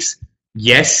states.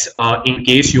 Yes, in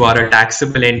case you are a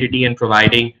taxable entity and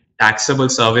providing taxable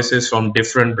services from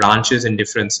different branches in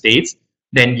different states,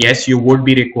 then yes, you would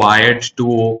be required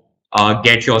to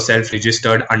get yourself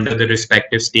registered under the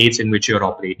respective states in which you're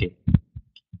operating.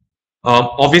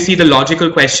 Obviously, the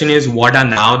logical question is, what are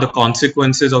now the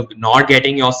consequences of not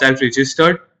getting yourself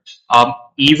registered?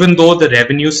 Even though the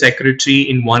Revenue Secretary,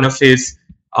 in one of his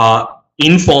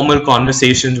informal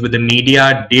conversations with the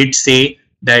media, did say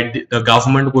that the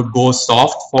government would go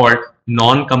soft for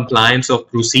non-compliance of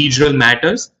procedural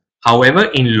matters. However,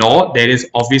 in law, there is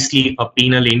obviously a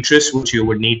penal interest which you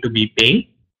would need to be paying.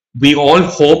 We all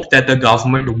hope that the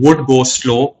government would go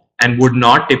slow and would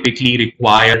not typically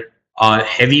require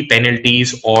heavy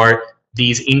penalties or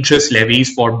these interest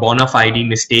levies for bona fide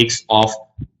mistakes of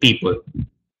people.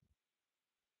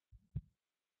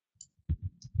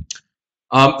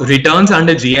 Returns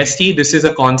under GST, this is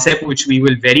a concept which we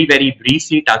will very, very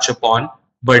briefly touch upon,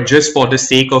 but just for the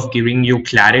sake of giving you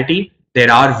clarity,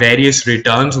 there are various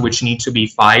returns which need to be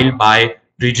filed by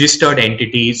registered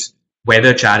entities,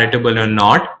 whether charitable or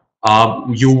not.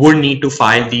 You would need to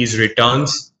file these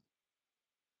returns.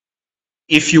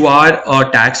 If you are a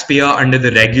taxpayer under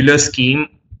the regular scheme,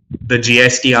 the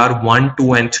GSTR 1,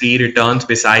 2, and 3 returns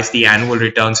besides the annual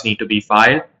returns need to be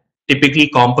filed. Typically,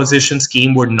 composition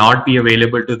scheme would not be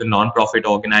available to the non-profit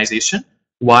organization,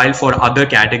 while for other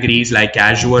categories like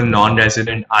casual,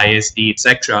 non-resident, ISD,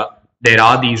 etc., there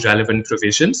are these relevant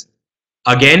provisions.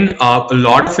 Again, a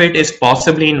lot of it is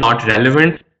possibly not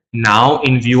relevant now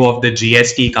in view of the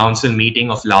GST Council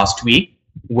meeting of last week,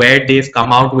 where they've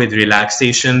come out with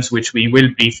relaxations, which we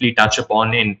will briefly touch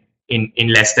upon in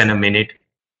less than a minute.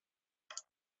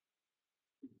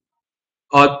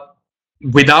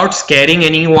 Without scaring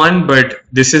anyone, but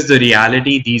this is the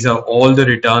reality. These are all the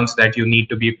returns that you need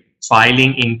to be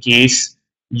filing in case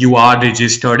you are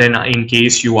registered and in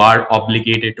case you are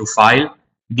obligated to file.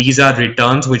 These are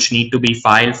returns which need to be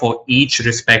filed for each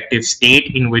respective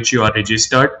state in which you are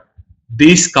registered.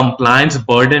 This compliance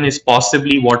burden is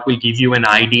possibly what will give you an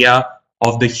idea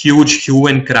of the huge hue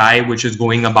and cry which is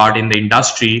going about in the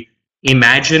industry.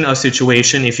 Imagine a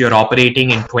situation if you're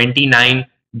operating in 29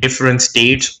 different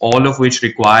states, all of which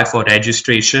require for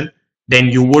registration, then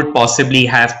you would possibly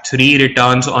have 3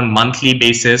 returns on monthly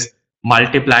basis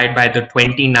multiplied by the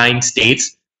 29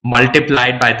 states,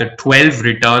 multiplied by the 12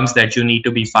 returns that you need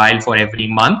to be filed for every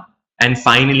month, and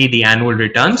finally the annual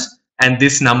returns. And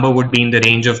this number would be in the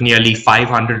range of nearly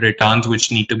 500 returns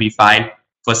which need to be filed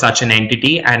for such an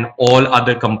entity and all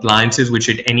other compliances which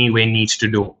it anyway needs to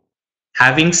do.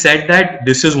 Having said that,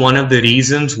 this is one of the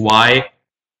reasons why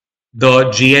the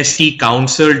GST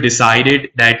Council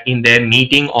decided that in their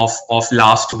meeting of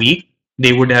last week,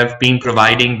 they would have been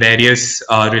providing various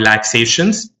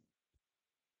relaxations.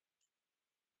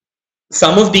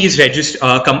 Some of these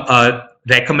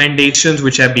recommendations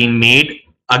which have been made,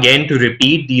 again to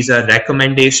repeat, these are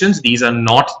recommendations. These are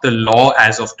not the law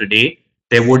as of today.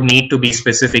 There would need to be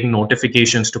specific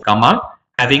notifications to come out.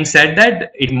 Having said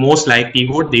that, it most likely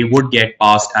they would get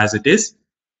passed as it is.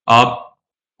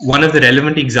 One of the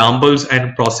relevant examples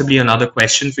and possibly another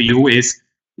question for you is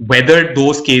whether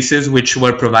those cases which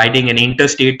were providing an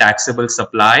interstate taxable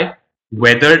supply,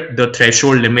 whether the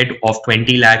threshold limit of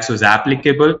 20 lakhs was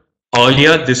applicable.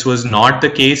 Earlier, this was not the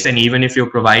case, and even if you're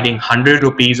providing 100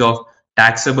 rupees of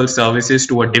taxable services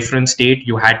to a different state,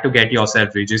 you had to get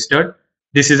yourself registered.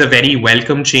 This is a very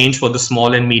welcome change for the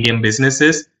small and medium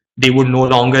businesses. They would no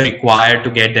longer require to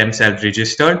get themselves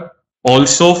registered.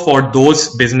 Also, for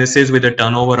those businesses with a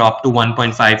turnover up to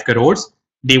 1.5 crores,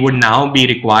 they would now be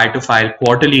required to file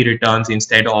quarterly returns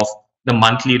instead of the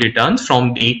monthly returns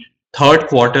from the third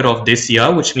quarter of this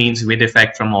year, which means with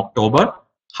effect from October.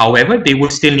 However, they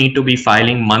would still need to be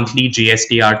filing monthly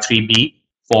GSTR 3B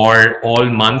for all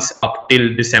months up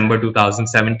till December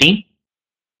 2017.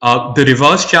 The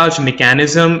reverse charge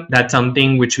mechanism, that's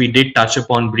something which we did touch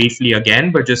upon briefly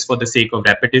again, but just for the sake of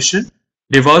repetition.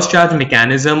 Reverse charge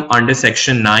mechanism under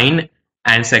Section 9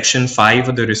 and Section 5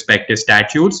 of the respective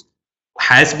statutes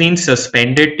has been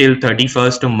suspended till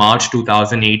 31st of March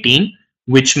 2018,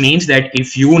 which means that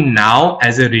if you now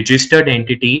as a registered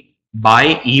entity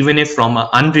buy even if from an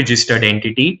unregistered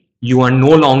entity, you are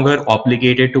no longer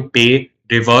obligated to pay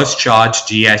reverse charge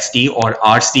GST or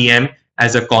RCM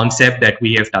as a concept that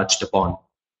we have touched upon.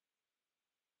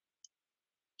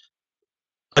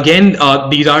 Again,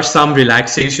 these are some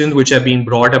relaxations which have been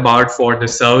brought about for the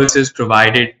services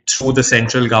provided through the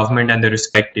central government and the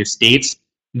respective states.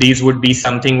 These would be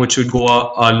something which would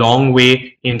go a long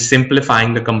way in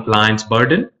simplifying the compliance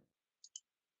burden.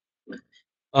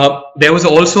 There was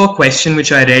also a question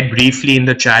which I read briefly in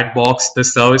the chat box. The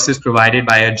services provided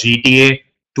by a GTA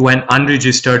to an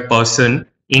unregistered person,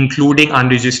 including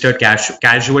unregistered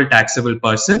casual taxable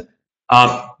person,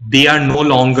 they are no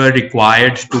longer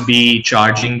required to be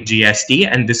charging GST,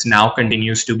 and this now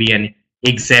continues to be an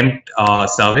exempt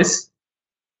service.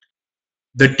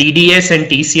 The TDS and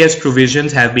TCS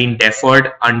provisions have been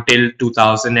deferred until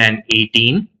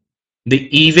 2018.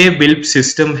 The e-way bill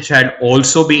system shall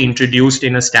also be introduced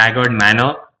in a staggered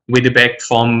manner with effect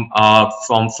from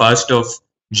 1st of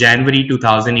January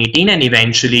 2018 and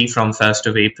eventually from 1st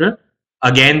of April.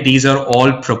 Again, these are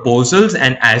all proposals,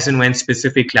 and as and when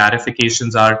specific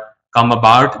clarifications are come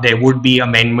about, there would be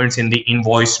amendments in the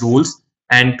invoice rules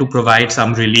and to provide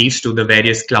some reliefs to the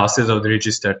various classes of the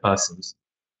registered persons.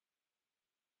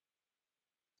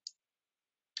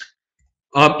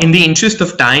 In the interest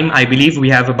of time, I believe we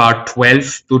have about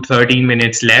 12 to 13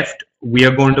 minutes left. We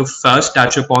are going to first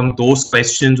touch upon those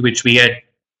questions which we had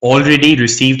already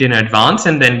received in advance,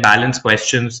 and then balance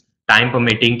questions, time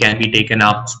permitting, can be taken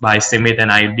up by Simit,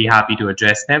 and I will be happy to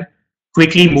address them.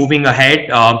 Quickly moving ahead,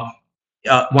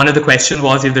 one of the questions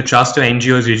was if the trust or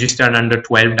NGO is registered under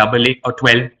 12AA or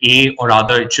 12A, or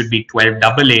rather it should be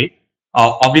 12AA.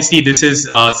 Obviously, this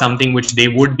is something which they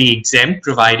would be exempt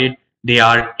provided they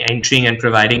are entering and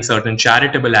providing certain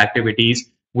charitable activities,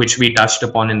 which we touched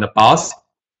upon in the past.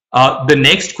 The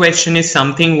next question is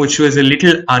something which was a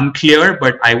little unclear,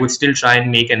 but I would still try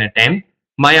and make an attempt.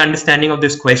 My understanding of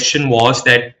this question was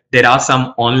that there are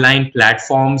some online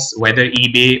platforms, whether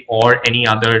eBay or any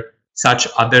other such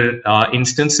other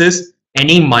instances,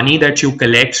 any money that you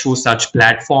collect through such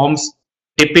platforms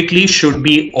typically should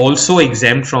be also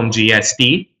exempt from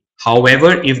GST.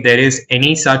 However, if there is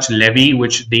any such levy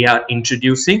which they are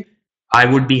introducing, I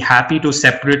would be happy to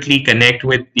separately connect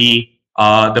with the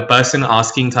person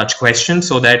asking such questions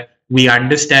so that we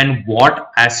understand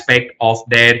what aspect of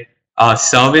their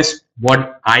service.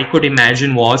 What I could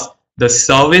imagine was the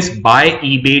service by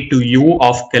eBay to you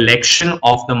of collection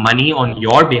of the money on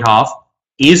your behalf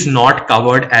is not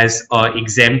covered as an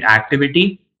exempt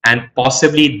activity, and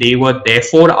possibly they were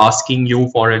therefore asking you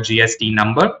for a GST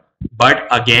number. But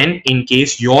again, in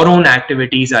case your own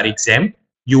activities are exempt,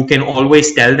 you can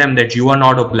always tell them that you are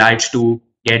not obliged to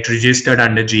get registered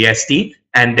under GST,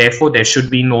 and therefore there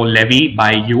should be no levy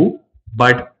by you.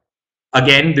 But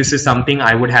again, this is something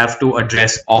I would have to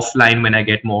address offline when I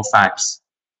get more facts.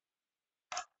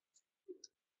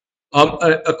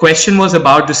 A question was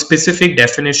about the specific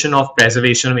definition of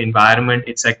preservation of environment,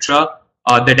 etc.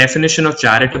 The definition of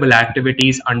charitable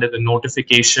activities under the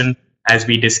notification, as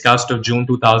we discussed, of June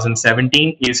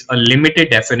 2017 is a limited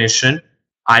definition.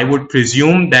 I would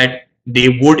presume that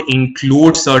they would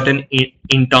include certain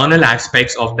internal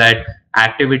aspects of that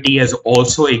activity as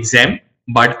also exempt,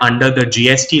 but under the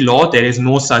GST law, there is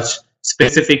no such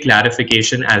specific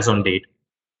clarification as on date.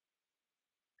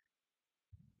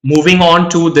 Moving on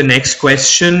to the next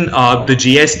question, the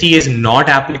GST is not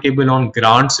applicable on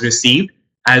grants received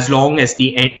as long as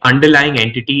the underlying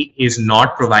entity is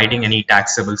not providing any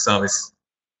taxable service.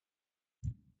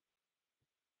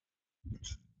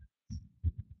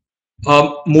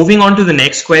 Moving on to the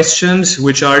next questions,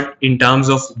 which are in terms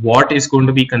of what is going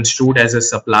to be construed as a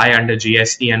supply under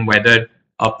GST and whether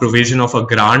a provision of a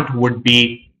grant would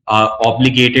be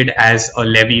obligated as a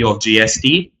levy of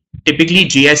GST. Typically,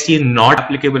 GST is not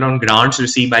applicable on grants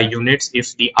received by units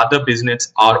if the other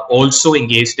business are also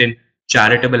engaged in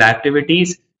charitable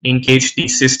activities. In case the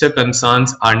sister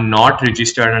concerns are not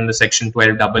registered under Section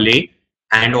 12AA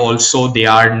and also they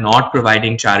are not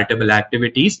providing charitable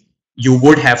activities, you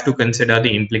would have to consider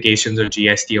the implications of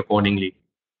GST accordingly.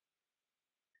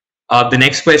 The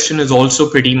next question is also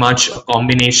pretty much a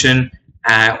combination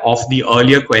of the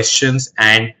earlier questions,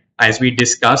 and as we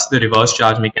discussed, the reverse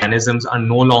charge mechanisms are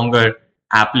no longer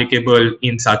applicable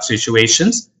in such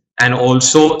situations. And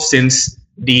also, since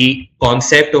the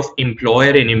concept of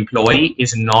employer and employee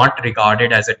is not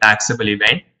regarded as a taxable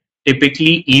event,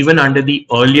 typically, even under the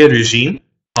earlier regime,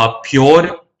 a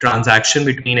pure transaction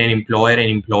between an employer and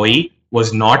employee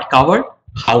was not covered.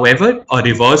 However, a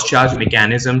reverse charge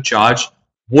mechanism charge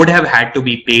would have had to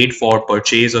be paid for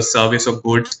purchase or service of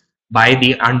goods by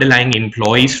the underlying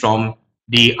employees from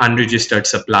the unregistered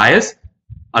suppliers.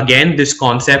 Again, this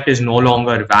concept is no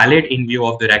longer valid in view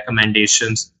of the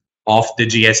recommendations of the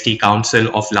GST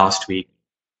Council of last week.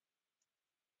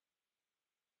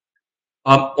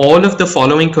 All of the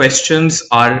following questions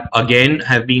are again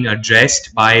have been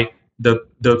addressed by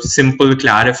the simple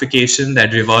clarification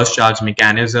that reverse charge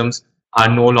mechanisms are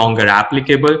no longer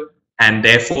applicable, and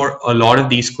therefore a lot of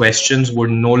these questions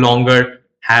would no longer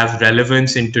have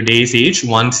relevance in today's age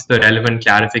once the relevant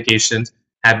clarifications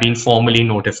have been formally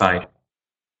notified.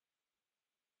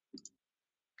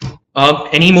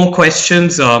 Any more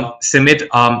questions? Simit,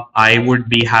 I would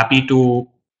be happy to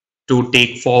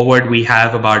take forward. We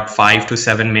have about 5 to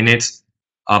 7 minutes.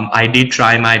 I did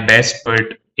try my best,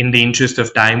 but in the interest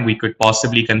of time, we could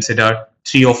possibly consider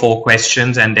 3 or 4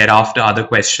 questions, and thereafter other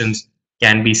questions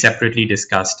can be separately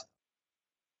discussed.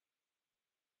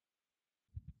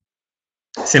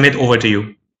 Simit, over to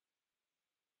you.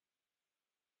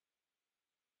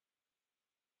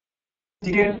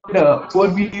 Detailed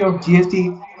overview of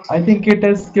GST. I think it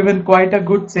has given quite a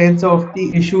good sense of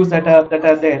the issues that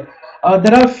are there.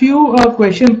 There are a few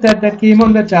questions that came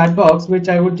on the chat box, which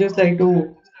I would just like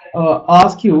to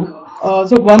ask you.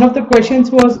 So one of the questions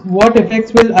was, what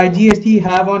effects will IGST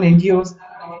have on NGOs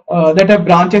that have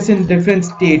branches in different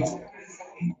states?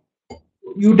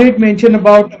 You did mention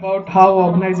about how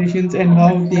organizations and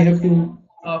how they have to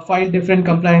file different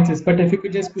compliances, but if you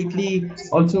could just quickly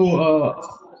also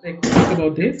speak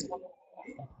about this.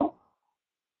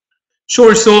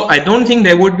 Sure. So I don't think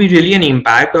there would be really an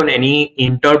impact on any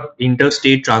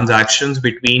interstate transactions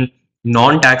between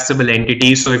non-taxable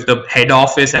entities. So if the head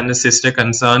office and the sister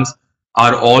concerns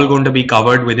are all going to be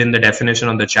covered within the definition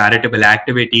of the charitable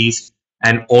activities,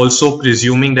 and also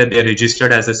presuming that they're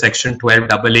registered as a Section 12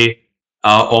 AA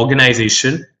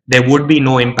organization, there would be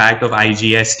no impact of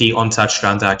IGST on such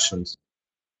transactions.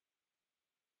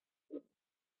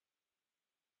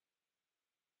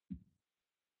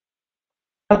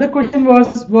 Other question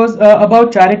was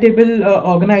about charitable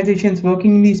organizations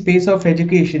working in the space of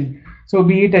education. So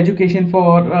be it education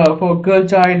for girl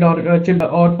child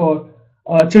or for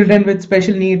children with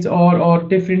special needs or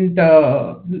different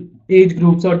age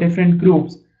groups or different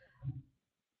groups.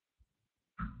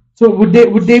 So would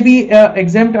they be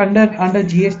exempt under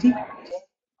GST?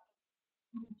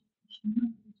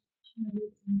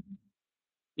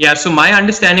 Yeah, so my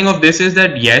understanding of this is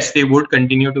that yes, they would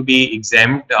continue to be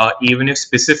exempt, even if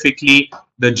specifically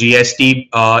the GST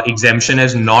exemption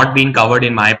has not been covered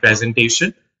in my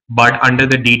presentation. But under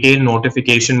the detailed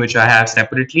notification which I have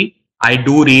separately, I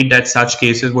do read that such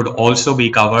cases would also be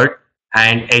covered,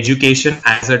 and education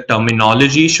as a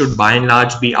terminology should by and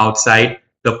large be outside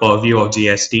the purview of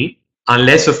GST,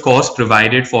 unless of course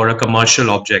provided for a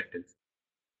commercial objective.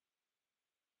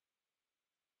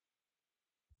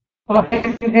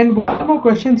 And one more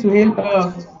question, Suhel.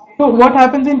 So what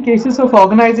happens in cases of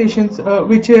organizations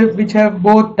which have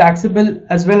both taxable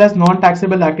as well as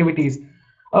non-taxable activities?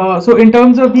 So in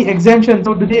terms of the exemption,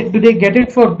 so do they get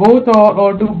it for both,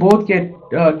 or do both get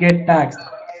taxed?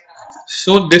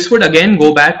 So this would again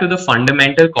go back to the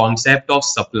fundamental concept of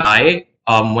supply.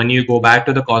 When you go back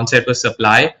to the concept of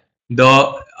supply,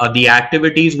 the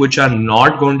activities which are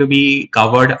not going to be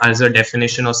covered as a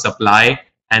definition of supply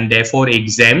and therefore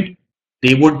exempt,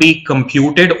 they would be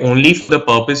computed only for the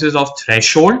purposes of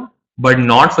threshold, but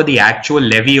not for the actual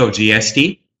levy of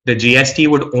GST. The GST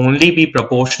would only be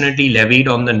proportionately levied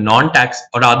on the non-tax,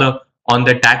 or rather on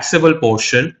the taxable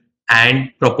portion,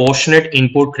 and proportionate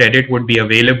input credit would be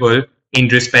available in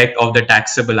respect of the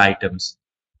taxable items.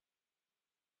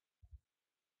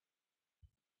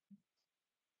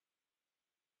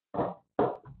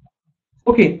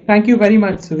 Okay, thank you very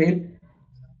much, Suhel.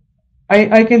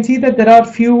 I can see that there are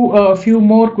few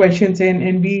more questions,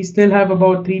 and we still have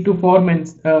about 3 to 4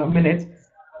 minutes.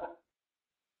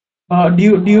 Do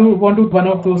you want to one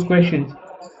of those questions?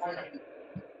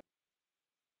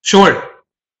 Sure.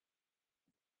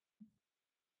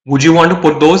 Would you want to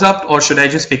put those up, or should I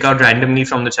just pick out randomly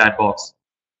from the chat box?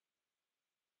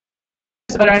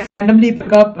 Randomly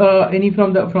pick up any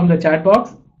from the chat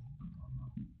box.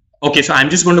 Okay, so I'm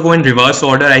just going to go in reverse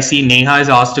order. I see Neha has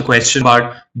asked a question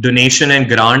about donation and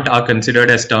grant are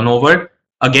considered as turnover.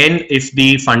 Again, if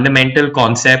the fundamental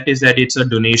concept is that it's a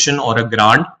donation or a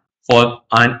grant for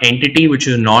an entity which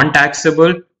is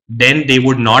non-taxable, then they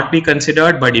would not be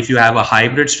considered. But if you have a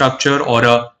hybrid structure or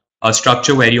a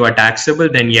structure where you are taxable,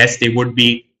 then yes, they would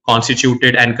be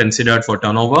constituted and considered for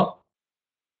turnover.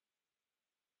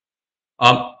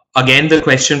 Again, the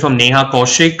question from Neha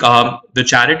Kaushik, the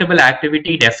charitable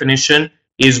activity definition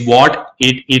is what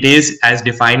it is as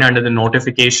defined under the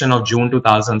notification of June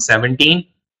 2017.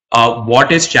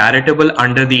 What is charitable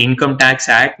under the Income Tax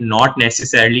Act not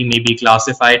necessarily may be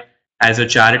classified as a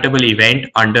charitable event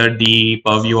under the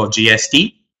purview of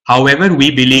GST. However,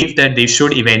 we believe that they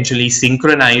should eventually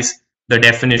synchronize the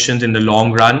definitions in the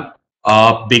long run,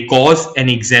 because an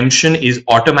exemption is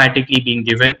automatically being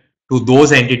given to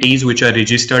those entities which are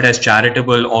registered as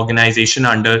charitable organization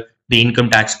under the income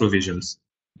tax provisions.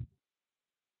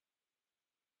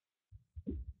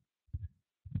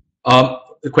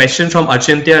 The question from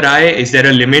Achintya Rai, is there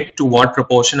a limit to what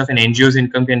proportion of an NGO's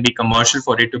income can be commercial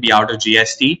for it to be out of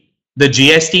GST? The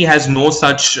GST has no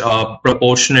such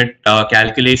proportionate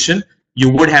calculation. You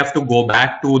would have to go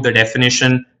back to the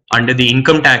definition under the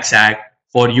Income Tax Act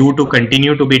for you to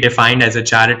continue to be defined as a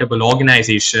charitable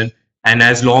organization, and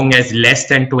as long as less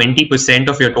than 20%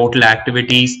 of your total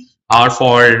activities are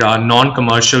for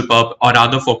non-commercial or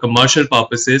rather for commercial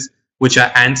purposes, which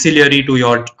are ancillary to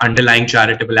your underlying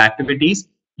charitable activities,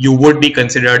 you would be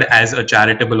considered as a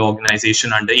charitable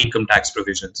organization under income tax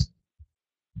provisions.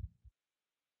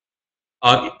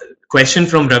 Question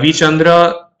from Ravi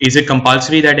Chandra: is it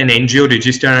compulsory that an NGO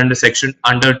register under section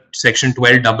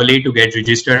 12AA to get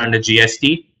registered under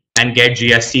GST and get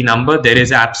GST number? There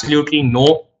is absolutely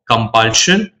no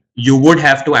compulsion. You would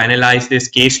have to analyze this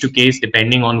case to case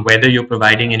depending on whether you're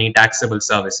providing any taxable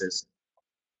services.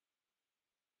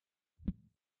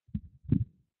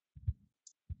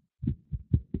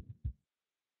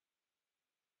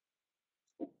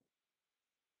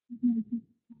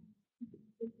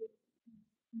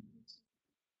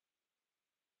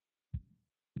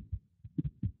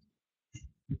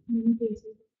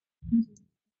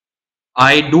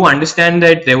 I do understand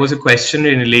that there was a question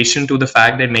in relation to the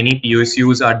fact that many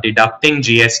PSUs are deducting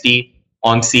GST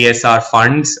on CSR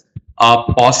funds.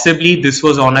 Possibly this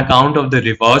was on account of the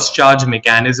reverse charge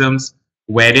mechanisms,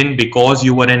 wherein because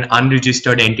you were an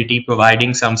unregistered entity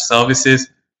providing some services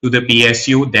to the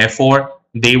PSU, therefore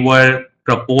they were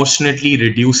proportionately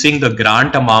reducing the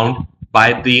grant amount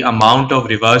by the amount of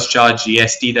reverse charge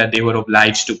GST that they were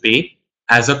obliged to pay.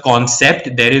 As a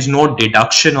concept, there is no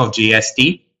deduction of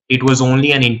GST. It was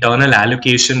only an internal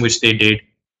allocation which they did.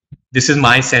 This is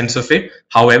my sense of it.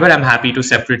 However, I'm happy to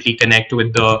separately connect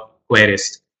with the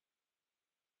querist.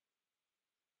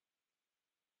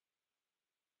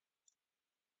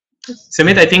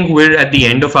 Simit, I think we're at the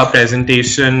end of our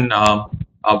presentation.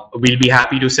 We'll be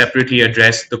happy to separately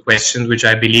address the questions which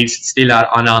I believe still are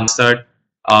unanswered.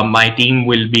 My team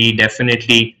will be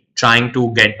definitely trying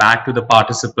to get back to the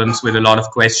participants with a lot of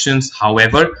questions.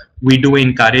 However, we do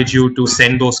encourage you to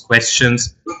send those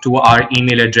questions to our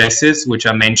email addresses, which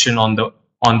are mentioned on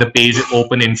the page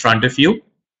open in front of you.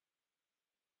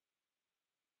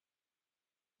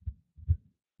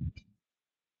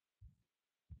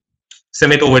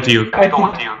 Simit, over to you.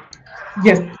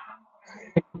 Yes.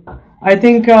 I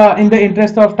think in the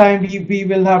interest of time, we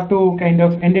will have to kind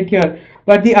of end it here.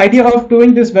 But the idea of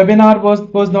doing this webinar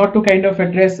was not to kind of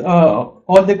address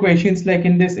all the questions like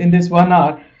in this 1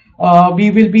 hour.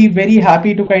 We will be very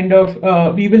happy to kind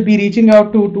of we will be reaching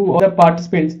out to other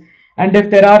participants, and if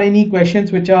there are any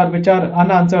questions which are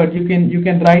unanswered, you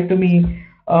can write to me,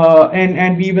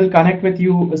 and we will connect with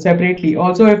you separately.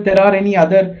 Also, if there are any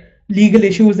other legal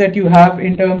issues that you have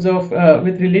in terms of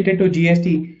with related to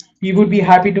GST, we would be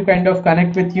happy to kind of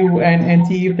connect with you and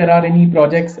see if there are any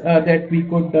projects that we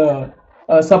could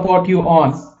support you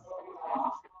on.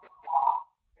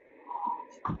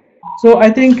 So I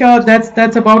think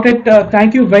that's about it.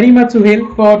 Thank you very much,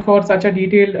 Suhel, for such a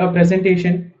detailed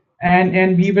presentation,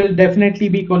 and we will definitely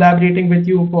be collaborating with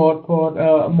you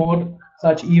for more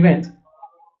such events.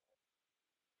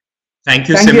 Thank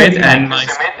you, Simit, and my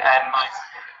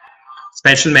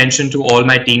special mention to all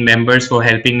my team members for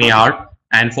helping me out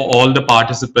and for all the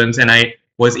participants. And I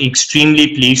was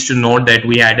extremely pleased to note that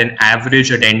we had an average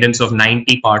attendance of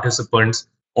 90 participants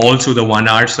all through the 1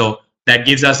 hour. So that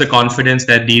gives us the confidence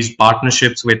that these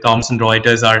partnerships with Thomson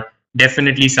Reuters are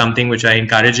definitely something which are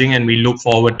encouraging, and we look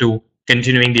forward to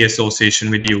continuing the association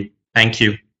with you. Thank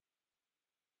you.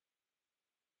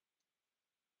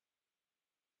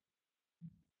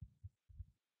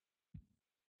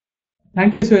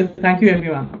 Thank you, Suhel. Thank you,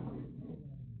 everyone.